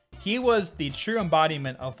well. He was the true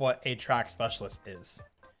embodiment of what a track specialist is.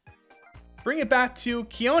 Bring it back to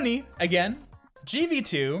Keone again,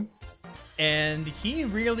 GV2, and he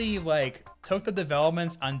really like took the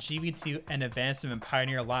developments on GV2 and advanced them and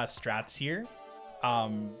pioneered a lot of strats here. I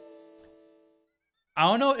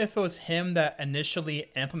don't know if it was him that initially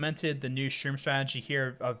implemented the new Shroom strategy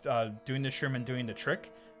here of doing the Shroom and doing the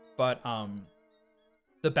trick, but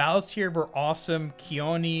the battles here were awesome.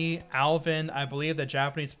 Keone, Alvin, I believe the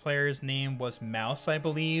Japanese player's name was Mouse, I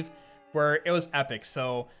believe, where it was epic.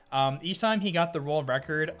 So each time he got the world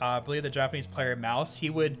record, I believe the Japanese player Mouse, he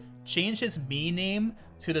would change his Mii name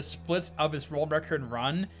to the splits of his world record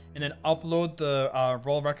run and then upload the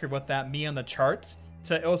world record with that Mii on the charts.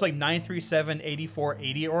 So it was like 937, 84,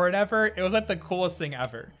 80 or whatever. It was like the coolest thing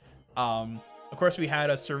ever. Of course, we had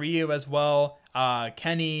a Suryu as well,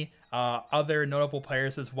 Kenny, other notable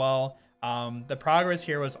players as well. The progress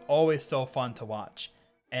here was always so fun to watch.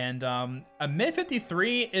 And a mid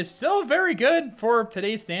 53 is still very good for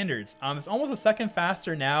today's standards. It's almost a second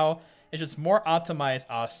faster now. It's just more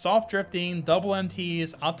optimized. Soft drifting, double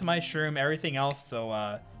MTs, optimized Shroom, everything else.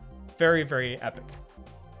 So very, very epic.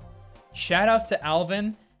 Shoutouts to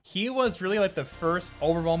Alvin. He was really like the first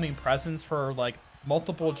overwhelming presence for like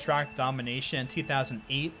multiple track domination in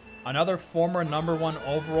 2008. Another former #1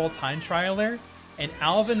 overall time trialer. And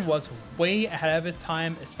Alvin was way ahead of his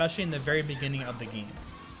time, especially in the very beginning of the game.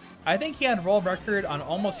 I think he had world record on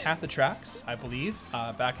almost half the tracks, I believe,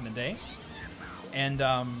 back in the day. And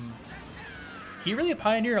he really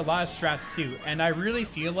pioneered a lot of strats too. And I really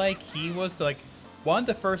feel like he was like one of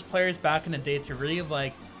the first players back in the day to really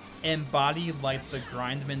like embody like the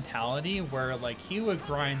grind mentality, where like he would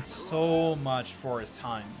grind so much for his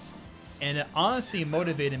times. And it honestly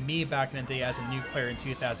motivated me back in the day as a new player in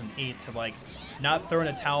 2008 to like not throw in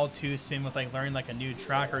a towel too soon with like learning like a new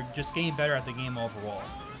track or just getting better at the game overall.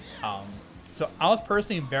 So I was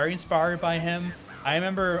personally very inspired by him. I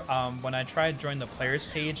remember when I tried to join the players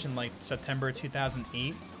page in like September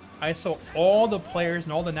 2008, I saw all the players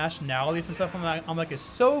and all the nationalities and stuff. I'm like, it's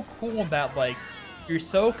so cool that like you're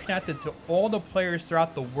so connected to all the players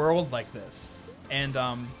throughout the world like this. And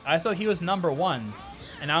I saw he was #1,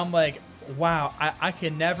 and I'm like, wow, I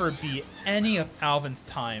can never beat any of Alvin's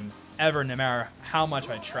times ever, no matter how much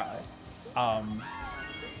I try.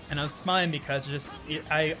 And I'm smiling because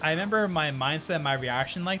I remember my mindset and my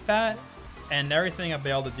reaction like that, and everything I've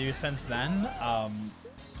been able to do since then.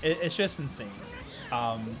 It's just insane.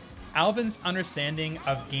 Alvin's understanding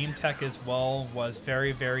of game tech as well was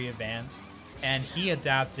very, very advanced, and he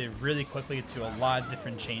adapted really quickly to a lot of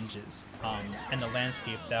different changes in the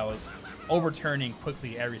landscape that was overturning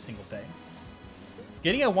quickly every single day.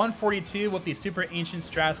 Getting a 142 with the super ancient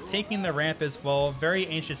strats, taking the ramp as well, very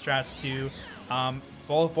ancient strats too.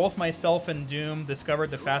 Both myself and Doom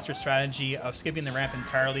discovered the faster strategy of skipping the ramp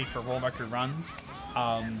entirely for world record runs.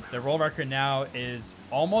 The world record now is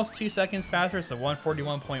almost 2 seconds faster, so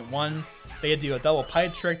 141.1. They do a double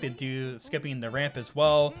pipe trick, they do skipping the ramp as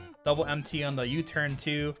well, double MT on the U-turn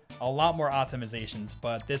too, a lot more optimizations,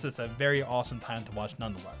 but this is a very awesome time to watch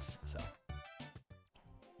nonetheless. So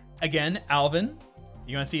again, Alvin,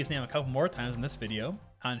 you're gonna see his name a couple more times in this video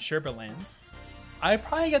on Sherbetland. I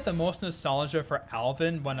probably get the most nostalgia for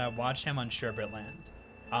Alvin when I watch him on Sherbetland.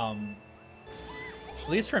 At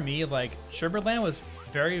least for me, like, Sherbetland was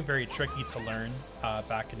very, very tricky to learn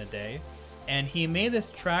back in the day, and he made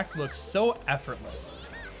this track look so effortless.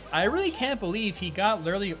 I really can't believe he got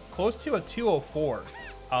literally close to a 204,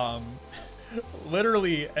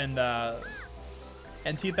 literally in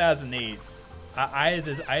 2008. I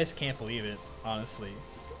just can't believe it, honestly.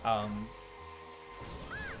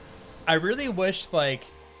 I really wish like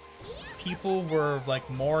people were like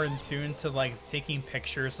more in tune to like taking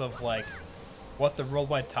pictures of like what the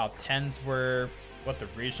worldwide top 10s were, what the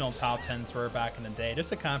regional top 10s were back in the day, just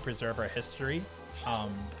to kind of preserve our history.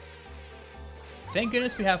 Thank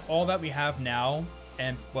goodness we have all that we have now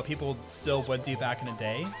and what people still would do back in the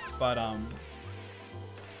day, but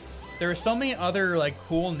there are so many other like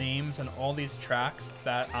cool names on all these tracks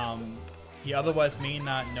that you otherwise may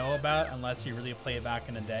not know about unless you really play it back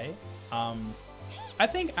in the day. I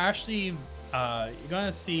think actually you're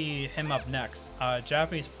gonna see him up next,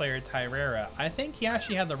 Japanese player Tyrera. I think he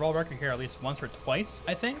actually had the world record here at least once or twice,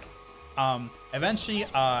 I think. Eventually,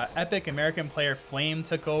 epic American player Flame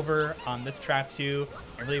took over on this track too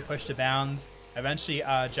and really pushed the bounds. Eventually,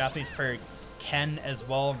 Japanese player Ken as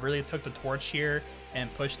well really took the torch here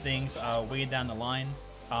and pushed things way down the line.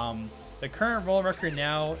 The current world record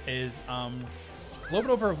now is a little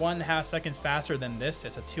bit over 1.5 seconds faster than this.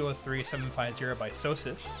 It's a 2:03.750 by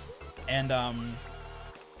Sosis. And a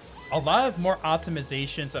lot of more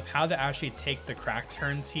optimizations of how to actually take the crack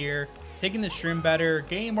turns here, taking the shroom better,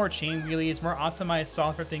 getting more chain wheelies, more optimized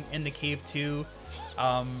soft drifting in the cave too.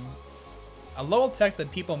 A little tech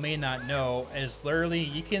that people may not know is literally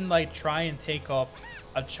you can like try and take off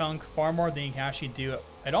a chunk far more than you can actually do.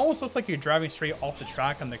 It almost looks like you're driving straight off the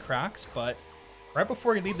track on the cracks, but right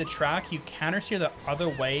before you leave the track, you countersteer the other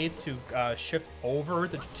way to shift over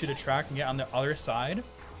to the track and get on the other side.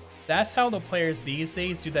 That's how the players these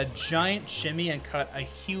days do that giant shimmy and cut a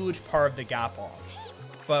huge part of the gap off.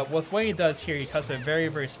 But with what he does here, he cuts a very,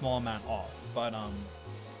 very small amount off. But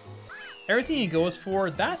everything he goes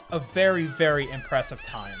for, that's a very, very impressive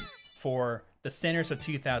time for the standards of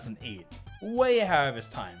 2008. Way ahead of his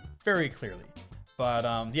time, very clearly. But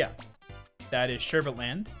yeah, that is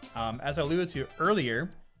Sherbetland. As I alluded to earlier,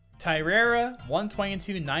 Tyrera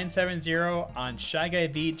 122.970 on Shy Guy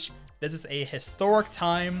Beach. This is a historic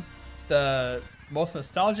time. The most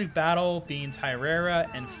nostalgic battle being Tyrera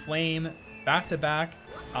and Flame back to back,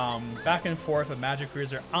 back and forth with Magic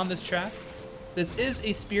Cruiser on this track. This is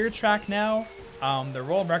a spear track now. The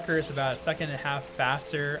world record is about 1.5 seconds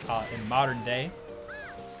faster in modern day.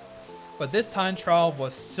 But this time trial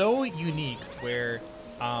was so unique where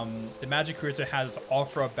the Magic Cruiser has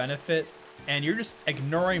off-road benefit and you're just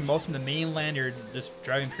ignoring most of the mainland. You're just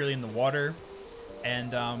driving purely in the water.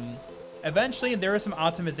 And eventually there were some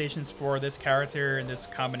optimizations for this character and this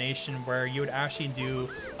combination where you would actually do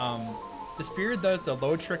the spear does the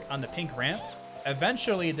low trick on the pink ramp.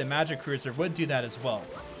 Eventually the Magic Cruiser would do that as well.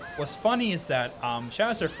 What's funny is that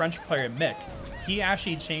shout out to French player Mick, he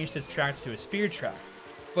actually changed his track to a spear track,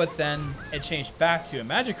 but then it changed back to a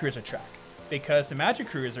Magic Cruiser track because the Magic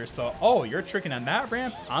Cruiser saw, oh, you're tricking on that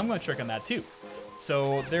ramp, I'm going to trick on that too.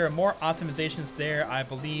 So there are more optimizations there. I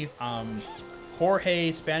believe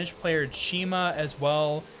Jorge, Spanish player Chima as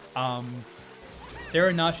well, they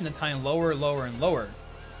were notching the time lower, lower, and lower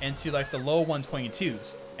into like the low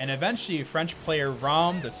 122s. And eventually French player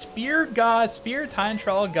Rom, the spear god, spear time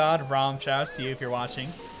trial god Rom, shout out to you if you're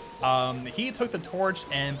watching, he took the torch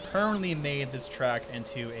and permanently made this track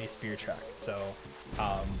into a spear track. So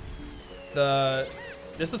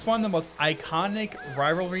this is one of the most iconic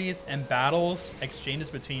rivalries and battles exchanges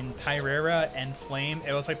between Tyrera and Flame.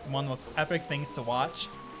 It was like one of the most epic things to watch.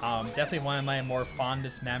 Definitely one of my more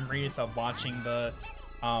fondest memories of watching the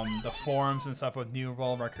forums and stuff with new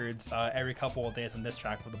world records every couple of days on this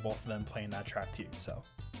track with the both of them playing that track too. So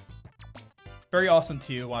very awesome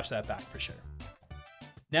to watch that back for sure.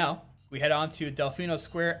 Now we head on to Delfino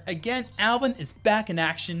Square. Again, Alvin is back in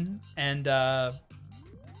action, and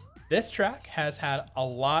this track has had a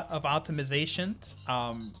lot of optimizations.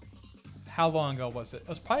 How long ago was it? It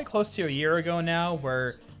was probably close to a year ago now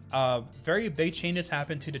where very big changes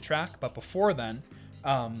happened to the track, but before then,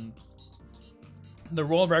 the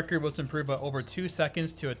world record was improved by over 2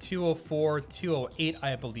 seconds to a 2:04.208,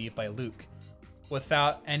 I believe, by Luke,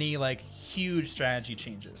 without any like huge strategy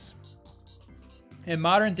changes. In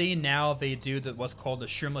modern day now, they do what's called the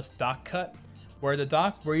shroomless dock cut, where the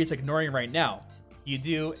dock where he's ignoring right now, you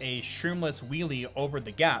do a shroomless wheelie over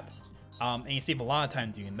the gap, and you save a lot of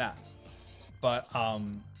time doing that. But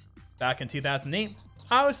back in 2008,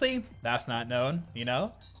 obviously that's not known, you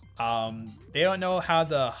know. They don't know how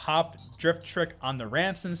to hop drift trick on the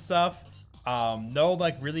ramps and stuff. No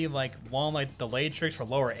like really like long like delayed tricks for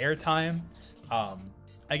lower airtime.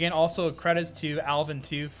 Again, also credits to Alvin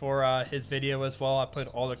too for his video as well. I put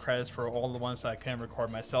all the credits for all the ones that I couldn't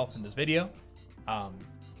record myself in this video.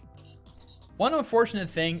 One unfortunate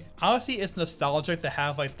thing, obviously it's nostalgic to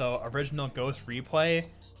have like the original Ghost replay,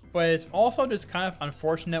 but it's also just kind of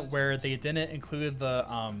unfortunate where they didn't include the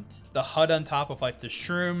HUD on top of like the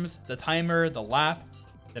shrooms, the timer, the lap,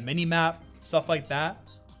 the mini map, stuff like that.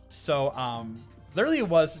 So literally it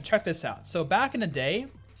was, check this out. So back in the day,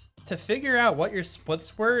 to figure out what your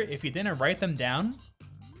splits were, if you didn't write them down,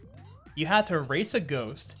 you had to race a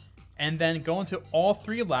ghost and then go into all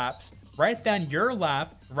 3 laps, write down your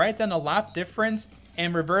lap, write down the lap difference,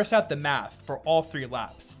 and reverse out the math for all 3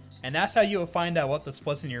 laps. And that's how you will find out what the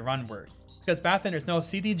splits in your run were. Because back then there's no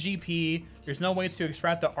CDGP, there's no way to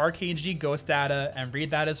extract the RKG ghost data and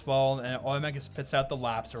read that as well, and it automatically spits out the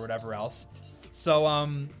laps or whatever else. So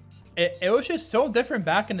it was just so different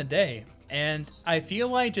back in the day. And I feel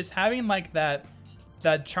like just having like that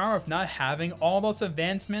that charm of not having all those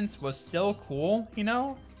advancements was still cool, you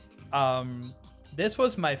know? This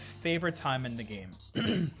was my favorite time in the game.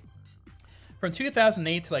 From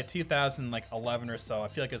 2008 to like 2011 or so, I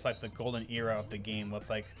feel like it's like the golden era of the game with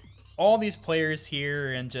like all these players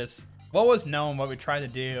here and just what was known, what we tried to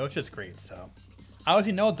do. It was just great. So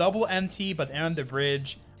obviously no double MT, but end the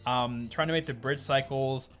bridge, trying to make the bridge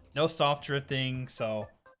cycles, no soft drifting. So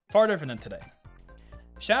far different than today.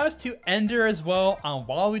 Shoutouts to Ender as well on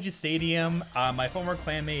Waluigi Stadium. My former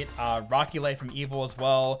clanmate, Rocky Light from Evil as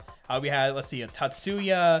well. We had, let's see,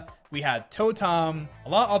 Tatsuya. We had Totom. A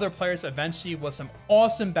lot of other players eventually with some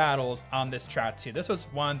awesome battles on this track too. This was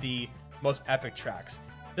one of the most epic tracks.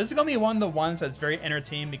 This is going to be one of the ones that's very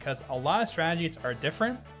entertaining because a lot of strategies are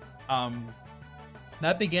different.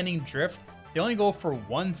 That beginning drift, they only go for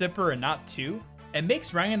one zipper and not two. It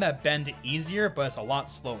makes riding that bend easier, but it's a lot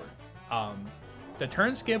slower. The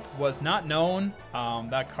turn skip was not known.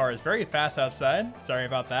 That car is very fast outside. Sorry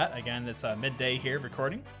about that. Again, it's midday here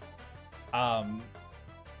recording.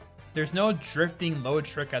 There's no drifting low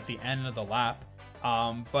trick at the end of the lap.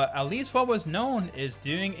 But at least what was known is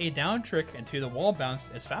doing a down trick into the wall bounce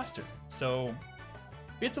is faster. So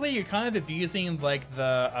basically you're kind of abusing like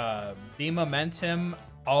the momentum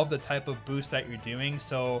of the type of boost that you're doing.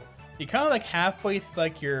 So you kind of like halfway through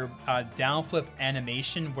like your down flip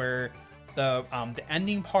animation where the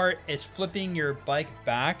ending part is flipping your bike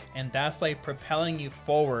back, and that's like propelling you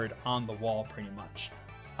forward on the wall pretty much.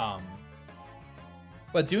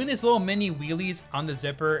 But doing these little mini wheelies on the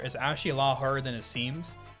zipper is actually a lot harder than it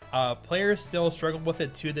seems. Players still struggle with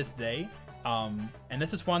it to this day. And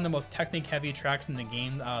this is one of the most technique heavy tracks in the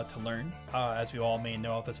game to learn, as we all may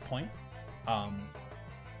know at this point.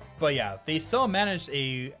 But yeah, they still managed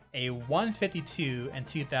a 152 in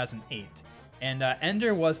 2008. And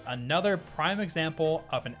Ender was another prime example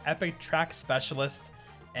of an epic track specialist,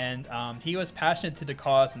 and he was passionate to the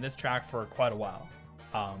cause in this track for quite a while.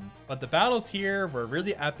 But the battles here were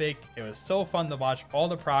really epic. It was so fun to watch all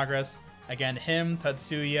the progress. Again, him,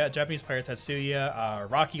 Tatsuya, Japanese player Tatsuya,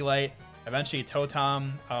 Rocky Light, eventually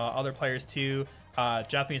Totom, other players too.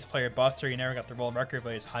 Japanese player Buster, he never got the world record,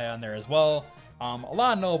 but he's high on there as well. A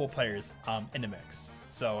lot of notable players in the mix.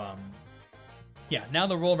 So yeah, now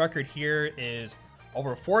the world record here is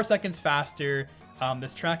over 4 seconds faster.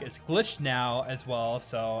 This track is glitched now as well,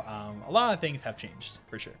 so a lot of things have changed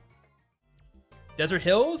for sure. Desert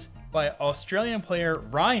Hills by Australian player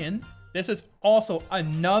Ryan. This is also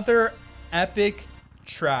another epic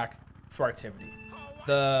track for activity.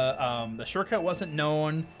 The shortcut wasn't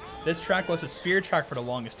known. This track was a spear track for the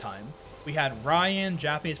longest time. We had Ryan,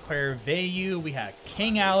 Japanese player Vayu, we had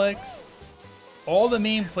King Alex. All the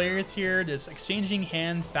main players here just exchanging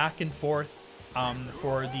hands back and forth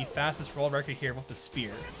for the fastest world record here with the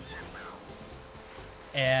spear.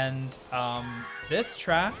 And this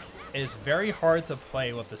track is very hard to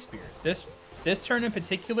play with the spear. This turn in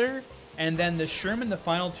particular, and then the shroom in the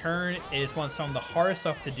final turn is some of the hardest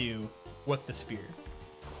stuff to do with the spear.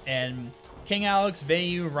 And King Alex,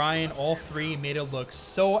 Vayu, Ryan, all three made it look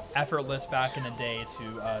so effortless back in the day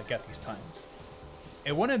to get these times.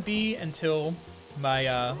 It wouldn't be until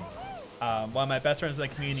my one of my best friends in the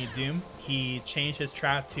community, Doom, he changed his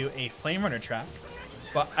track to a Flame Runner track,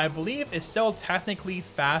 but I believe it's still technically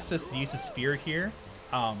fastest to use a spear here.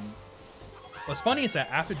 What's funny is that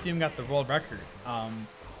after Doom got the world record,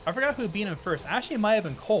 I forgot who beat him first. Actually, it might have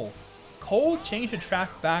been Cole. Cole changed the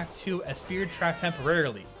track back to a spear track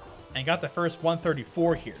temporarily and got the first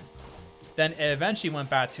 134 here. Then it eventually went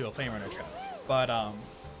back to a Flame Runner track. But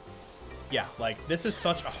yeah, like this is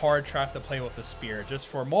such a hard track to play with the spear, just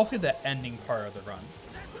for mostly the ending part of the run.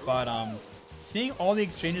 But seeing all the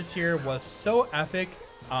exchanges here was so epic.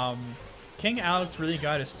 King Alex really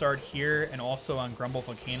got his start here and also on Grumble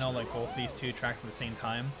Volcano, like both these two tracks at the same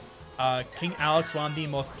time. King Alex, one of the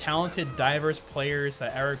most talented, diverse players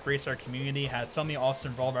that ever graced our community, had so many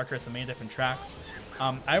awesome world records on many different tracks.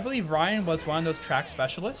 I believe Ryan was one of those track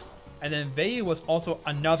specialists, and then Vayu was also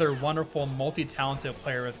another wonderful, multi-talented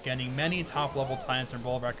player with getting many top-level times and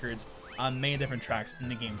world records on many different tracks in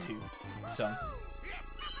the game too. So,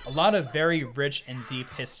 a lot of very rich and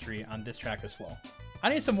deep history on this track as well. I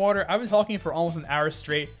need some water. I've been talking for almost an hour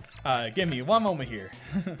straight. Give me one moment here.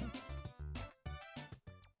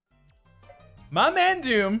 My man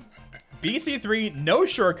Doom, BC3, no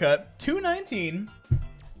shortcut, 219.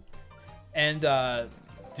 And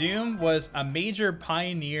Doom was a major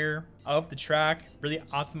pioneer of the track, really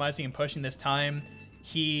optimizing and pushing this time.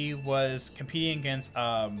 He was competing against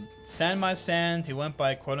San My San, who went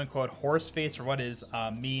by quote-unquote Horseface, or what his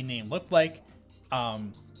Mii name looked like.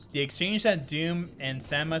 The exchange that Doom and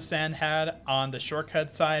Sama-san had on the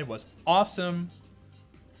shortcut side was awesome.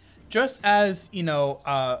 Just as, you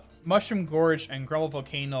know, Mushroom Gorge and Grumble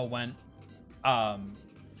Volcano went,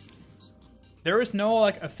 there was no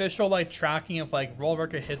like official like tracking of like world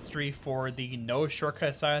record history for the no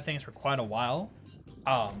shortcut side of things for quite a while.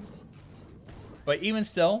 But even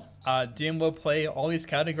still, Doom will play all these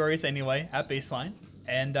categories anyway at baseline,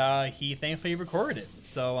 and he thankfully recorded it.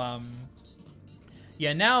 So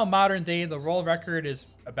yeah, now modern day, the world record is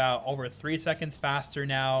about over 3 seconds faster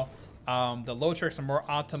now. The low tricks are more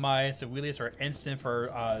optimized. The wheelies are instant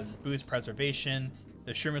for boost preservation.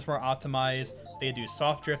 The shroom is more optimized. They do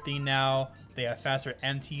soft drifting now. They have faster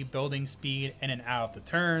MT building speed in and out of the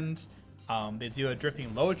turns. They do a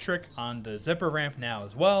drifting low trick on the zipper ramp now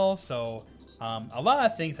as well. So a lot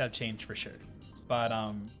of things have changed for sure. But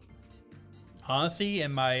honestly,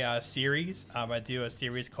 in my series, I do a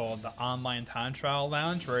series called the Online Time Trial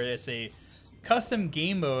Lounge, where it's a custom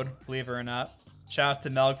game mode, believe it or not. Shout out to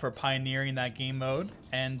Melg for pioneering that game mode.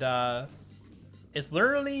 And it's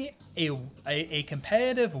literally a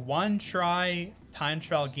competitive one-try time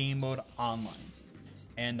trial game mode online.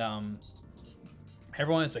 And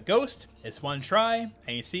everyone is a ghost. It's one try,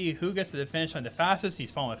 and you see who gets to the finish line the fastest.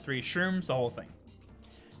 He's following with 3 shrooms, the whole thing.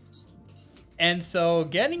 And so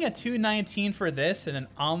getting a 219 for this in an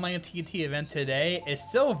online TT event today is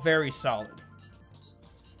still very solid.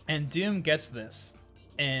 And Doom gets this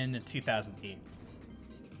in 2008.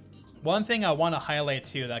 One thing I want to highlight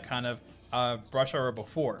too that kind of brushed over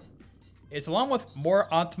before is, along with more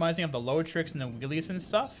optimizing of the low tricks and the wheelies and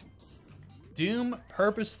stuff, Doom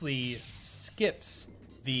purposely skips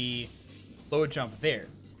the low jump there.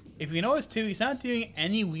 If you notice too, he's not doing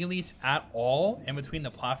any wheelies at all in between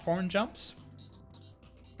the platform jumps.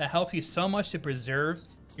 That helps you so much to preserve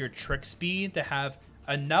your trick speed, to have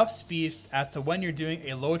enough speed as to when you're doing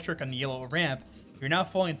a low trick on the yellow ramp, you're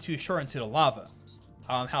not falling too short into the lava.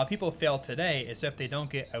 How people fail today is if they don't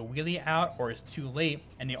get a wheelie out or it's too late,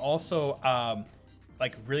 and they also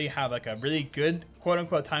like really have like a really good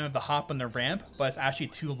quote-unquote time of the hop on the ramp, but it's actually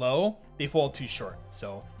too low, they fall too short.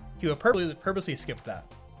 So he would purposely skip that.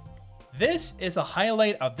 This is a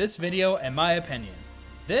highlight of this video in my opinion.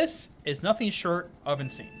 This is nothing short of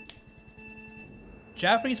insane.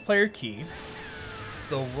 Japanese player Key,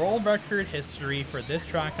 the world record history for this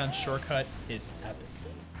track on shortcut is epic.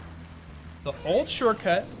 The old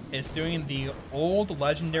shortcut is doing the old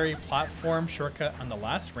legendary platform shortcut on the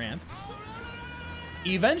last ramp.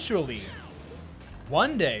 Eventually,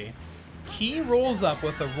 one day, Key rolls up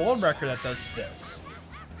with a world record that does this.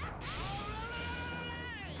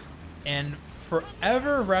 And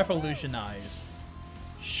forever revolutionized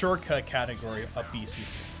shortcut category of BC3.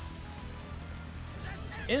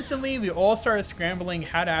 Instantly, we all started scrambling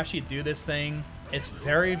how to actually do this thing. It's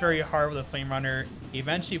very, very hard with a Flame Runner.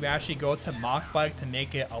 Eventually, we actually go to Mach Bike to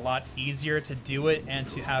make it a lot easier to do it and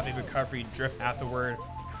to have a recovery drift afterward.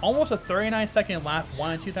 Almost a 39-second lap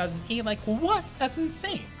won in 2008. Like, what? That's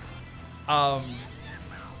insane.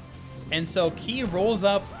 And so Key rolls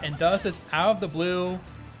up and does this out of the blue.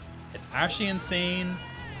 It's actually insane,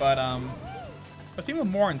 but what's even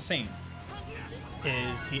more insane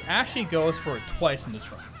is he actually goes for it twice in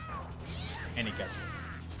this run, and he gets it.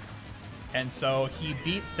 And so he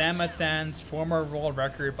beat Sama-san's former world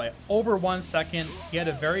record by over 1 second. He had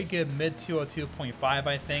a very good mid 202.5,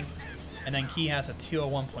 I think, and then Key has a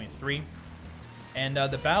 201.3. And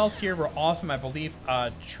the battles here were awesome. I believe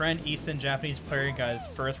Trent Easton, Japanese player, got his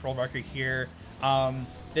first world record here.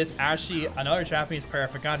 This actually, another Japanese player, I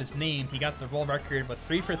forgot his name, he got the world record with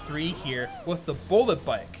 3 for 3 here with the bullet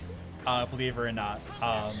bike, believe it or not.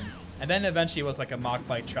 And then eventually it was like a Mach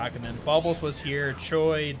Bike track, and then Bubbles was here,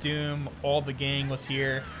 Choi, Doom, all the gang was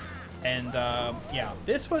here. And yeah,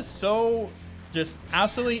 this was so just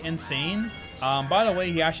absolutely insane. By the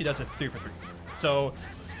way, he actually does a 3 for 3. So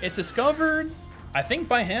it's discovered, I think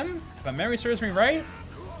by him, if my memory serves me right,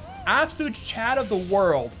 absolute chat of the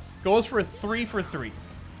world goes for a 3 for 3.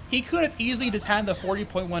 He could have easily just had the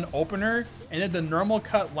 40.1 opener and did the normal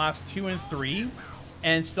cut laps 2 and 3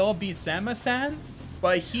 and still beat Sama-san,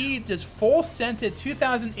 but he just full sent it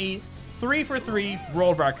 2008 3 for 3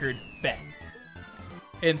 world record. Bang.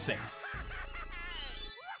 Insane.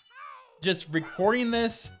 Just recording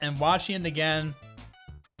this and watching it again,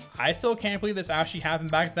 I still can't believe this actually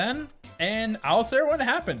happened back then, and I'll say when it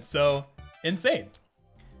happened. So insane.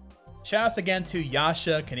 Shoutouts again to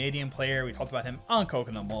Yasha, Canadian player. We talked about him on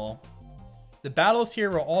Coconut Mall. The battles here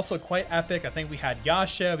were also quite epic. I think we had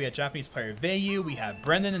Yasha, we had Japanese player Veiyu, we had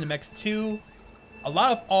Brendan in the mix too. A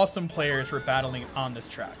lot of awesome players were battling on this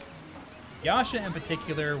track. Yasha in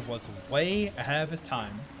particular was way ahead of his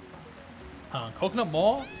time. Coconut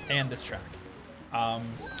Mall and this track.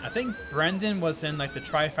 I think Brendan was in like the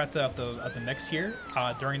trifecta of the mix here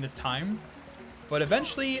during this time, but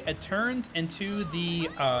eventually it turned into the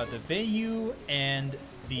Vayu and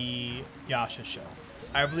the Yasha show.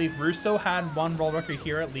 I believe Russo had one world record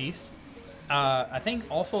here at least. I think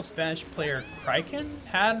also Spanish player Kraken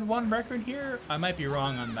had one record here. I might be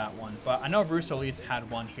wrong on that one, but I know Russo at least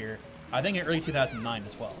had one here. I think in early 2009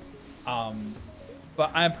 as well.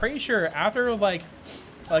 But I'm pretty sure after like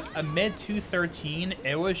a mid 213,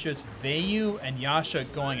 it was just Vayu and Yasha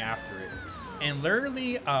going after it. And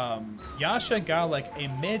literally, Yasha got like a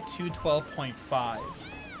mid 212.5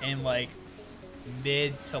 in like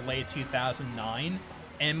mid to late 2009.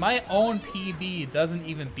 And my own PB doesn't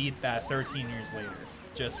even beat that 13 years later,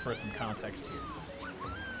 just for some context here.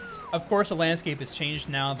 Of course, the landscape has changed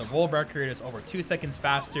now. The world record is over 2 seconds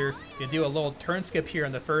faster. You do a little turn skip here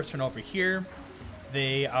on the first turn over here.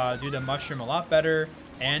 They do the mushroom a lot better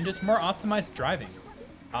and just more optimized driving.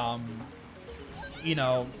 You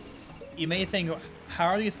know, you may think, how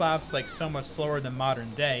are these laps like so much slower than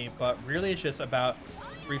modern day? But really it's just about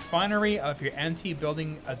refinery of your MT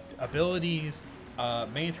building abilities,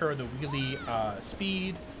 making sure the wheelie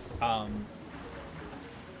speed,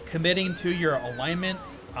 committing to your alignment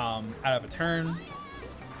out of a turn.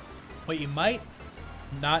 What you might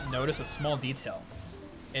not notice, a small detail,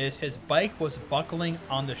 is his bike was buckling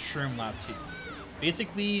on the shroom lap 2.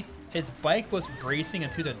 Basically, his bike was bracing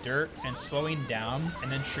into the dirt and slowing down and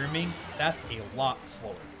then shrooming. That's a lot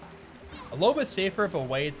slower. A little bit safer of a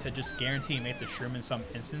way to just guarantee you make the shroom in some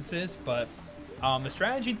instances, but the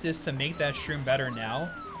strategy just to make that shroom better now,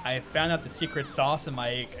 I found out the secret sauce in my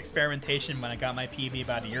experimentation when I got my PB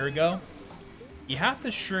about a year ago. You have to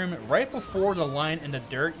shroom right before the line in the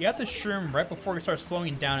dirt. You have to shroom right before you start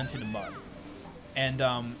slowing down into the mud. And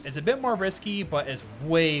it's a bit more risky, but it's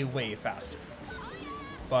way, way faster.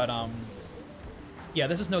 But yeah,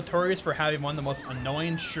 this is notorious for having one of the most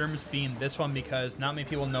annoying shrooms being this one because not many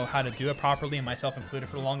people know how to do it properly, myself included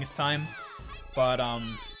for the longest time. But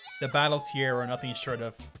the battles here are nothing short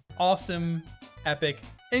of awesome, epic,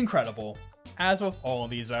 incredible, as with all of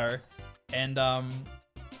these are. And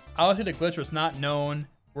obviously the glitch was not known.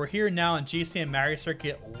 We're here now on GC and Mario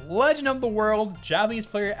Circuit, legend of the world, Japanese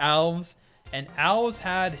player Alves. And Alves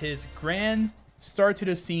had his grand start to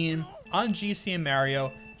the scene on GC and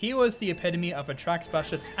Mario. He was the epitome of a track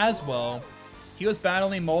specialist as well. He was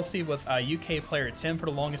battling mostly with UK player Tim for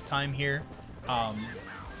the longest time here.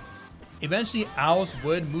 Eventually, Alves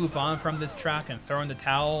would move on from this track and throw in the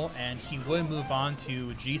towel, and he would move on to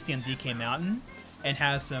GC and DK Mountain and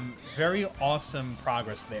has some very awesome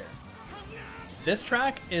progress there. This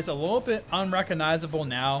track is a little bit unrecognizable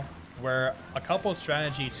now, where a couple of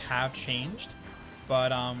strategies have changed,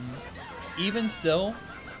 but even still,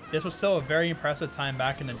 this was still a very impressive time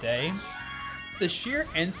back in the day. The sheer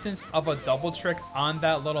instance of a double trick on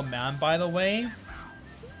that little mound, by the way,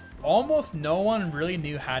 almost no one really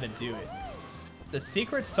knew how to do it. The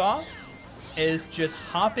secret sauce is just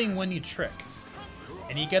hopping when you trick,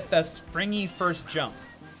 and you get that springy first jump.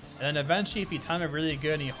 And then eventually, if you time it really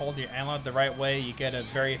good and you hold your analog the right way, you get a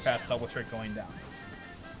very fast double trick going down.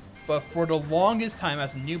 But for the longest time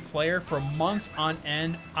as a new player, for months on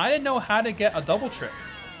end, I didn't know how to get a double trick.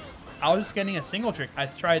 I was just getting a single trick. I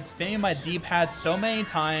tried spinning my D-pad so many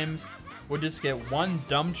times, would just get one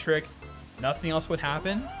dumb trick, nothing else would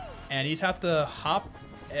happen, and you just have to hop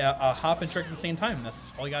and trick at the same time.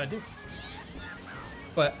 That's all you gotta do.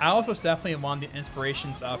 But Alves was definitely one of the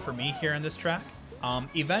inspirations for me here in this track.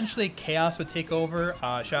 Eventually, Chaos would take over.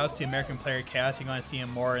 Shout out to American player Chaos. You're going to see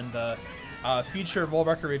him more in the future world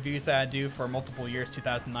record reviews that I do for multiple years,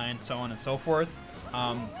 2009, so on and so forth.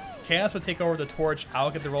 Chaos would take over the torch.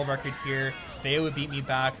 I'll get the world record here. They would beat me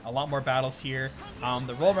back. A lot more battles here.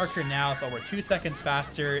 The world record now is over 2 seconds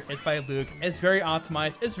faster. It's by Luke. It's very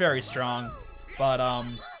optimized. It's very strong. But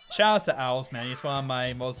shout out to Alves, man. He's one of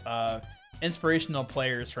my most inspirational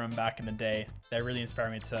players from back in the day that really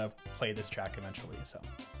inspired me to play this track eventually. So,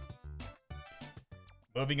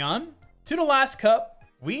 moving on to the last cup,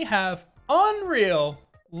 we have unreal,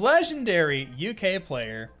 legendary UK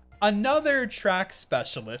player, another track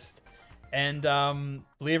specialist, and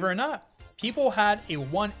believe it or not, people had a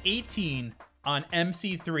 118 on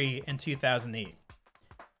MC3 in 2008.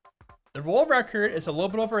 The world record is a little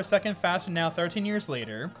bit over a second faster now, 13 years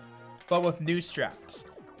later, but with new strats.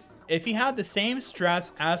 If he had the same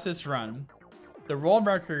strats as this run, the world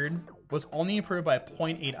record was only improved by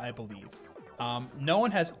 0.8, I believe. No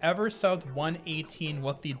one has ever subbed 118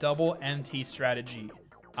 with the double MT strategy.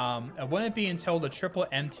 It wouldn't be until the triple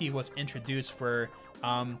MT was introduced where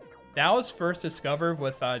That was first discovered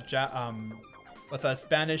with a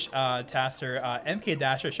Spanish taster, MK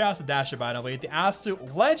Dasher. Shout out to Dasher, by the way, the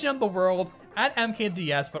absolute legend of the world at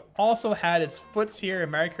MKDS, but also had his foots here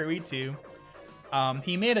in Mario Kart Wii 2.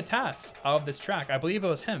 He made a task of this track. I believe it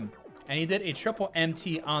was him, and he did a triple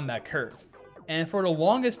MT on that curve. And for the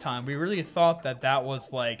longest time, we really thought that that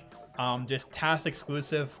was like just task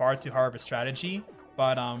exclusive, far too hard of a strategy.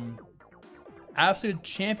 But absolute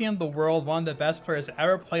champion of the world, one of the best players to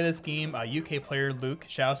ever play this game, a UK player, Luke.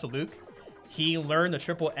 Shout out to Luke. He learned the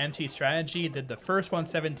triple MT strategy, did the first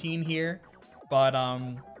 117 here. But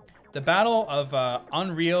the battle of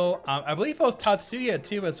Unreal, I believe it was Tatsuya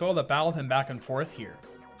too as well that battled him back and forth here.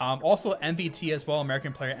 Also MVT as well,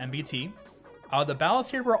 American player MVT. The battles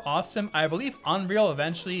here were awesome. I believe Unreal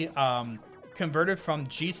eventually converted from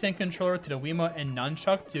G-Sync controller to the Wiimote and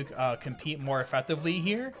Nunchuck to compete more effectively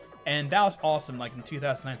here. And that was awesome, like in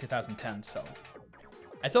 2009, 2010. So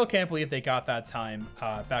I still can't believe they got that time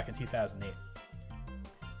back in 2008.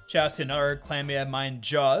 Shout out to another clanmate of mine,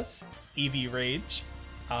 Jaws, EV Rage,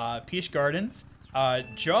 Peach Gardens.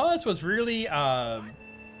 Jaws was really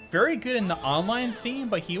very good in the online scene,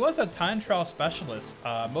 but he was a time trial specialist,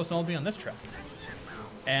 most notably on this track.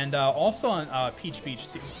 And also on Peach Beach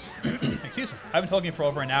too. Excuse me, I've been talking for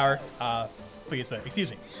over an hour. Please,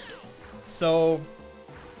 excuse me. So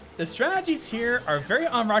the strategies here are very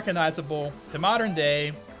unrecognizable to modern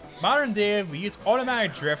day. Modern day, we use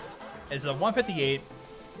automatic drift. It's a 158,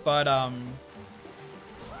 but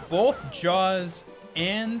both Jaws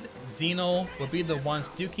and Xeno will be the ones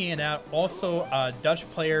duking it out. Also, Dutch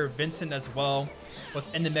player Vincent as well was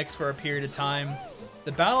in the mix for a period of time.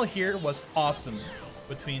 The battle here was awesome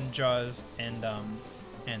between Jaws and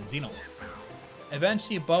Xeno.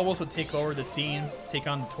 Eventually, Bubbles would take over the scene, take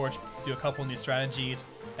on the torch, do a couple new strategies.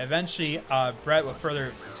 Eventually, Brett would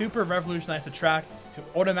further super revolutionize the track to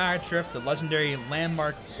automatic drift, the legendary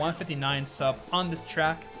landmark 159 sub on this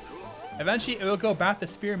track. Eventually, it will go back to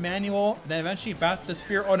Spear manual, and then eventually back to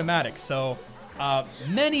Spear automatic. So,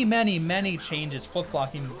 many changes,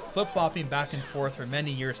 flip-flopping back and forth for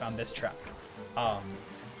many years on this track.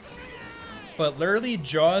 But literally,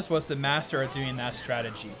 Jaws was the master of doing that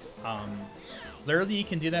strategy. Literally, you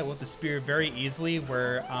can do that with the Spear very easily,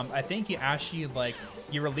 where I think you actually, like,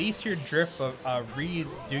 you release your drift, but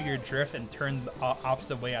redo your drift and turn the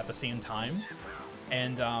opposite way at the same time.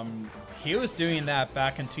 And he was doing that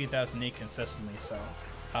back in 2008 consistently. So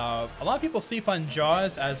a lot of people sleep on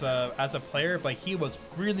Jaws as a player, but he was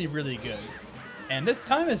really good. And this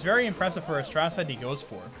time is very impressive for a strat set he goes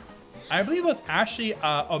for. I believe it was actually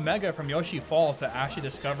Omega from Yoshi Falls that actually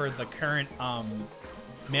discovered the current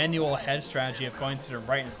manual head strategy of going to the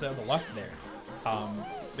right instead of the left there.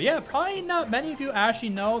 But yeah, probably not many of you actually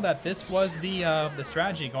know that this was the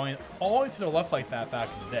strategy, going all the way to the left like that back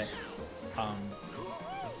in the day.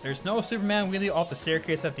 There's no Superman wheelie off the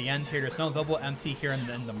staircase at the end here. There's no double MT here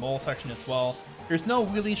in the mole section as well. There's no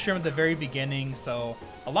wheelie shrimp at the very beginning, so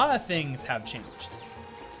a lot of things have changed.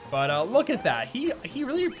 But look at that. He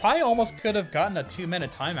really probably almost could have gotten a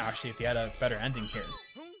 2-minute time actually if he had a better ending here.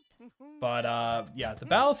 But yeah, the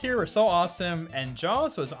battles here were so awesome, and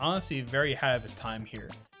Jaws was honestly very ahead of his time here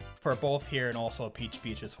for both here and also Peach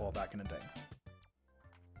Beach as well back in the day.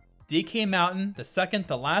 DK Mountain, the second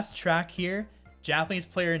to last track here. Japanese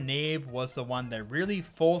player NMeade was the one that really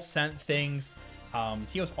full sent things.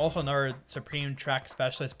 He was also another Supreme track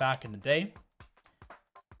specialist back in the day.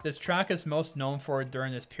 This track is most known for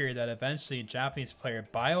during this period that eventually Japanese player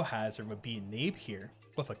Biohazard would beat NMeade here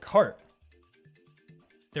with a kart.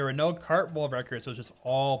 There were no kart world records, it was just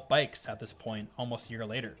all bikes at this point, almost a year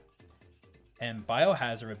later. And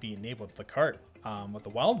Biohazard would beat NMeade with the kart, with the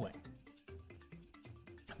Wild Wing.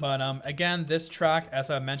 But again, this track, as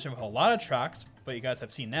I mentioned with a lot of tracks, what you guys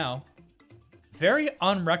have seen now, very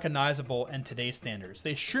unrecognizable in today's standards.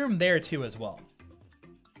 They shroom there too as well.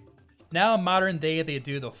 Now in modern day, they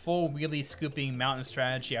do the full wheelie scooping mountain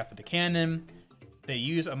strategy after the cannon. They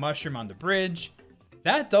use a mushroom on the bridge.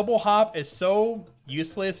 That double hop is so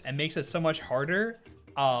useless and makes it so much harder.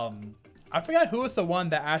 I forgot who was the one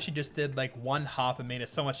that actually just did like one hop and made it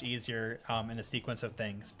so much easier in the sequence of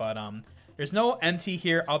things. But there's no MT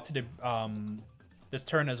here up to the this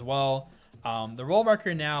turn as well. The roll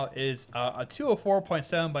record now is a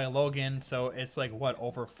 204.7 by Logan, so it's like what,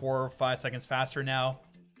 over 4 or 5 seconds faster now.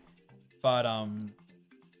 But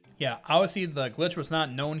yeah, obviously the glitch was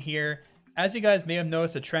not known here. As you guys may have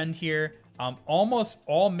noticed a trend here, almost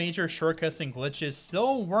all major shortcuts and glitches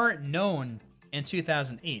still weren't known in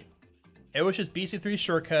 2008. It was just BC3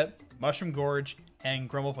 shortcut, Mushroom Gorge, and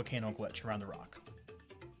Grumble Volcano glitch around the rock.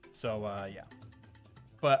 So yeah.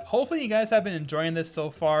 But hopefully you guys have been enjoying this so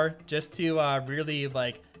far, just to really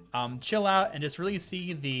like chill out and just really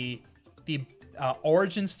see the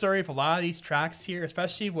origin story of a lot of these tracks here,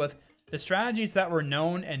 especially with the strategies that were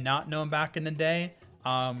known and not known back in the day.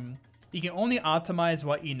 You can only optimize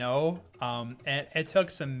what you know, and it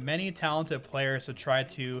took many talented players to try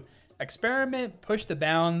to experiment, push the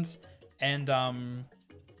bounds, and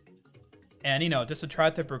you know, just to try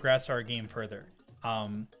to progress our game further.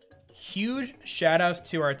 Huge shout outs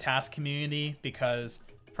to our task community, because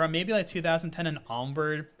from maybe like 2010 and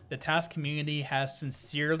onward, the task community has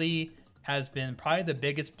been probably the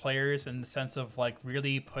biggest players in the sense of like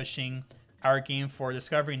really pushing our game for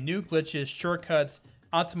discovering new glitches, shortcuts,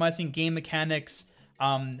 optimizing game mechanics,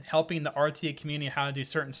 helping the RTA community how to do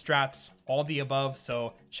certain strats, all the above.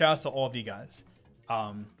 So shout outs to all of you guys.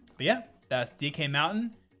 But yeah, that's DK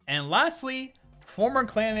Mountain. And lastly, former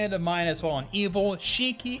clanmate of mine as well on Evil,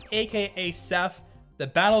 Shiki, aka Seth. The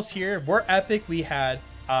battles here were epic. We had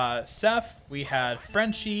Seth, we had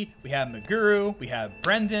Frenchie, we had Meguru, we had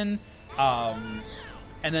Brendan, and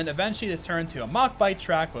then eventually this turned to a mock bite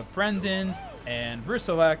track with Brendan and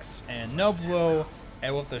Russo X and Nobuo,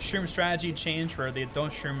 and with the shroom strategy change where they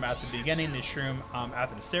don't shroom at the beginning, they shroom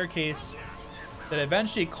after the staircase. That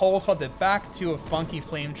eventually Cole swapped it back to a funky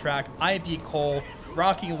flame track. I beat Cole,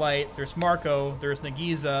 Rocky Light, there's Marco, there's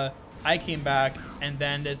Nagiza, I came back, and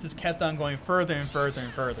then it just kept on going further and further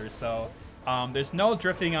and further. So there's no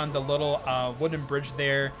drifting on the little wooden bridge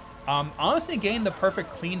there. Honestly, getting the perfect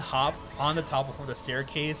clean hop on the top of the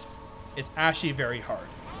staircase is actually very hard.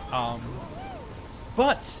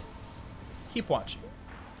 But keep watching.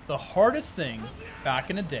 The hardest thing back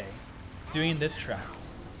in the day doing this track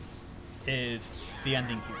is the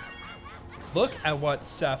ending here. Look at what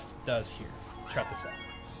Seth does here. Check this out.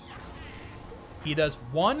 He does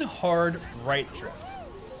one hard right drift.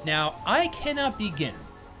 Now, I cannot begin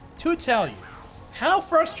to tell you how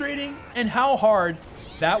frustrating and how hard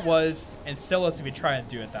that was, and still is if you try to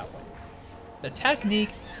do it that way. The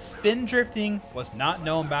technique, spin drifting, was not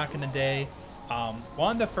known back in the day.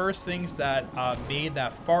 One of the first things that made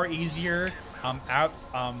that far easier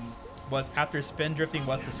was after spin drifting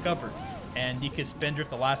was discovered. And you could spin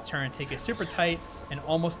drift the last turn, take it super tight, and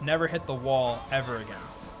almost never hit the wall ever again.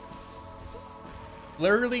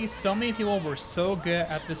 Literally, so many people were so good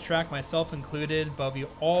at this track, myself included, but we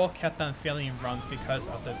all kept on failing runs because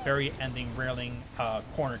of the very ending railing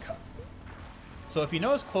corner cut. So if you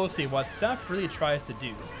notice closely, what Seth really tries to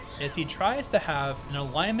do is he tries to have an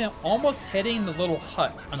alignment almost hitting the little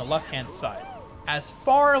hut on the left-hand side, as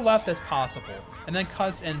far left as possible, and then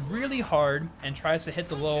cuts in really hard and tries to hit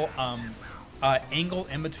the little angle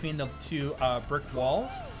in between the two brick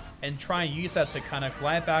walls, and try and use that to kind of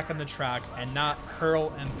glide back on the track and not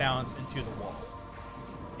hurl and bounce into the wall.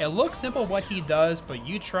 It looks simple what he does, but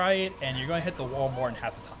you try it and you're going to hit the wall more than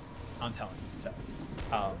half the time. I'm telling you.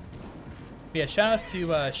 So, yeah, shout outs to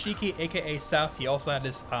Shiki, aka Seth. He also had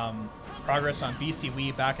this progress on BC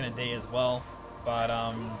Wii back in the day as well. But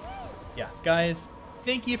yeah, guys,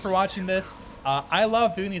 thank you for watching this. I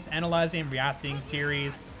love doing these analyzing and reacting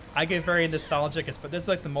series. I get very nostalgic, but this is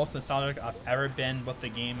like the most nostalgic I've ever been with the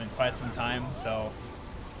game in quite some time. So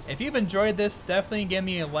if you've enjoyed this, definitely give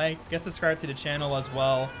me a like, get subscribed to the channel as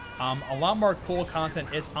well. A lot more cool content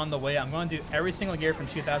is on the way. I'm going to do every single year from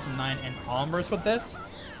 2009 and onwards with this.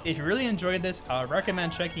 If you really enjoyed this, I would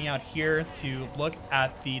recommend checking out here to look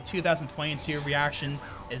at the 2022 reaction.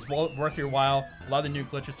 It's worth your while. A lot of the new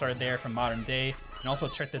glitches started there from modern day. And also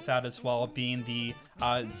check this out as well, being the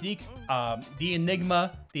Zeke, the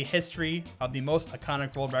Enigma, the history of the most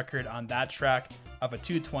iconic world record on that track of a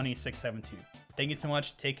 2:20.672. Thank you so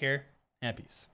much. Take care and peace.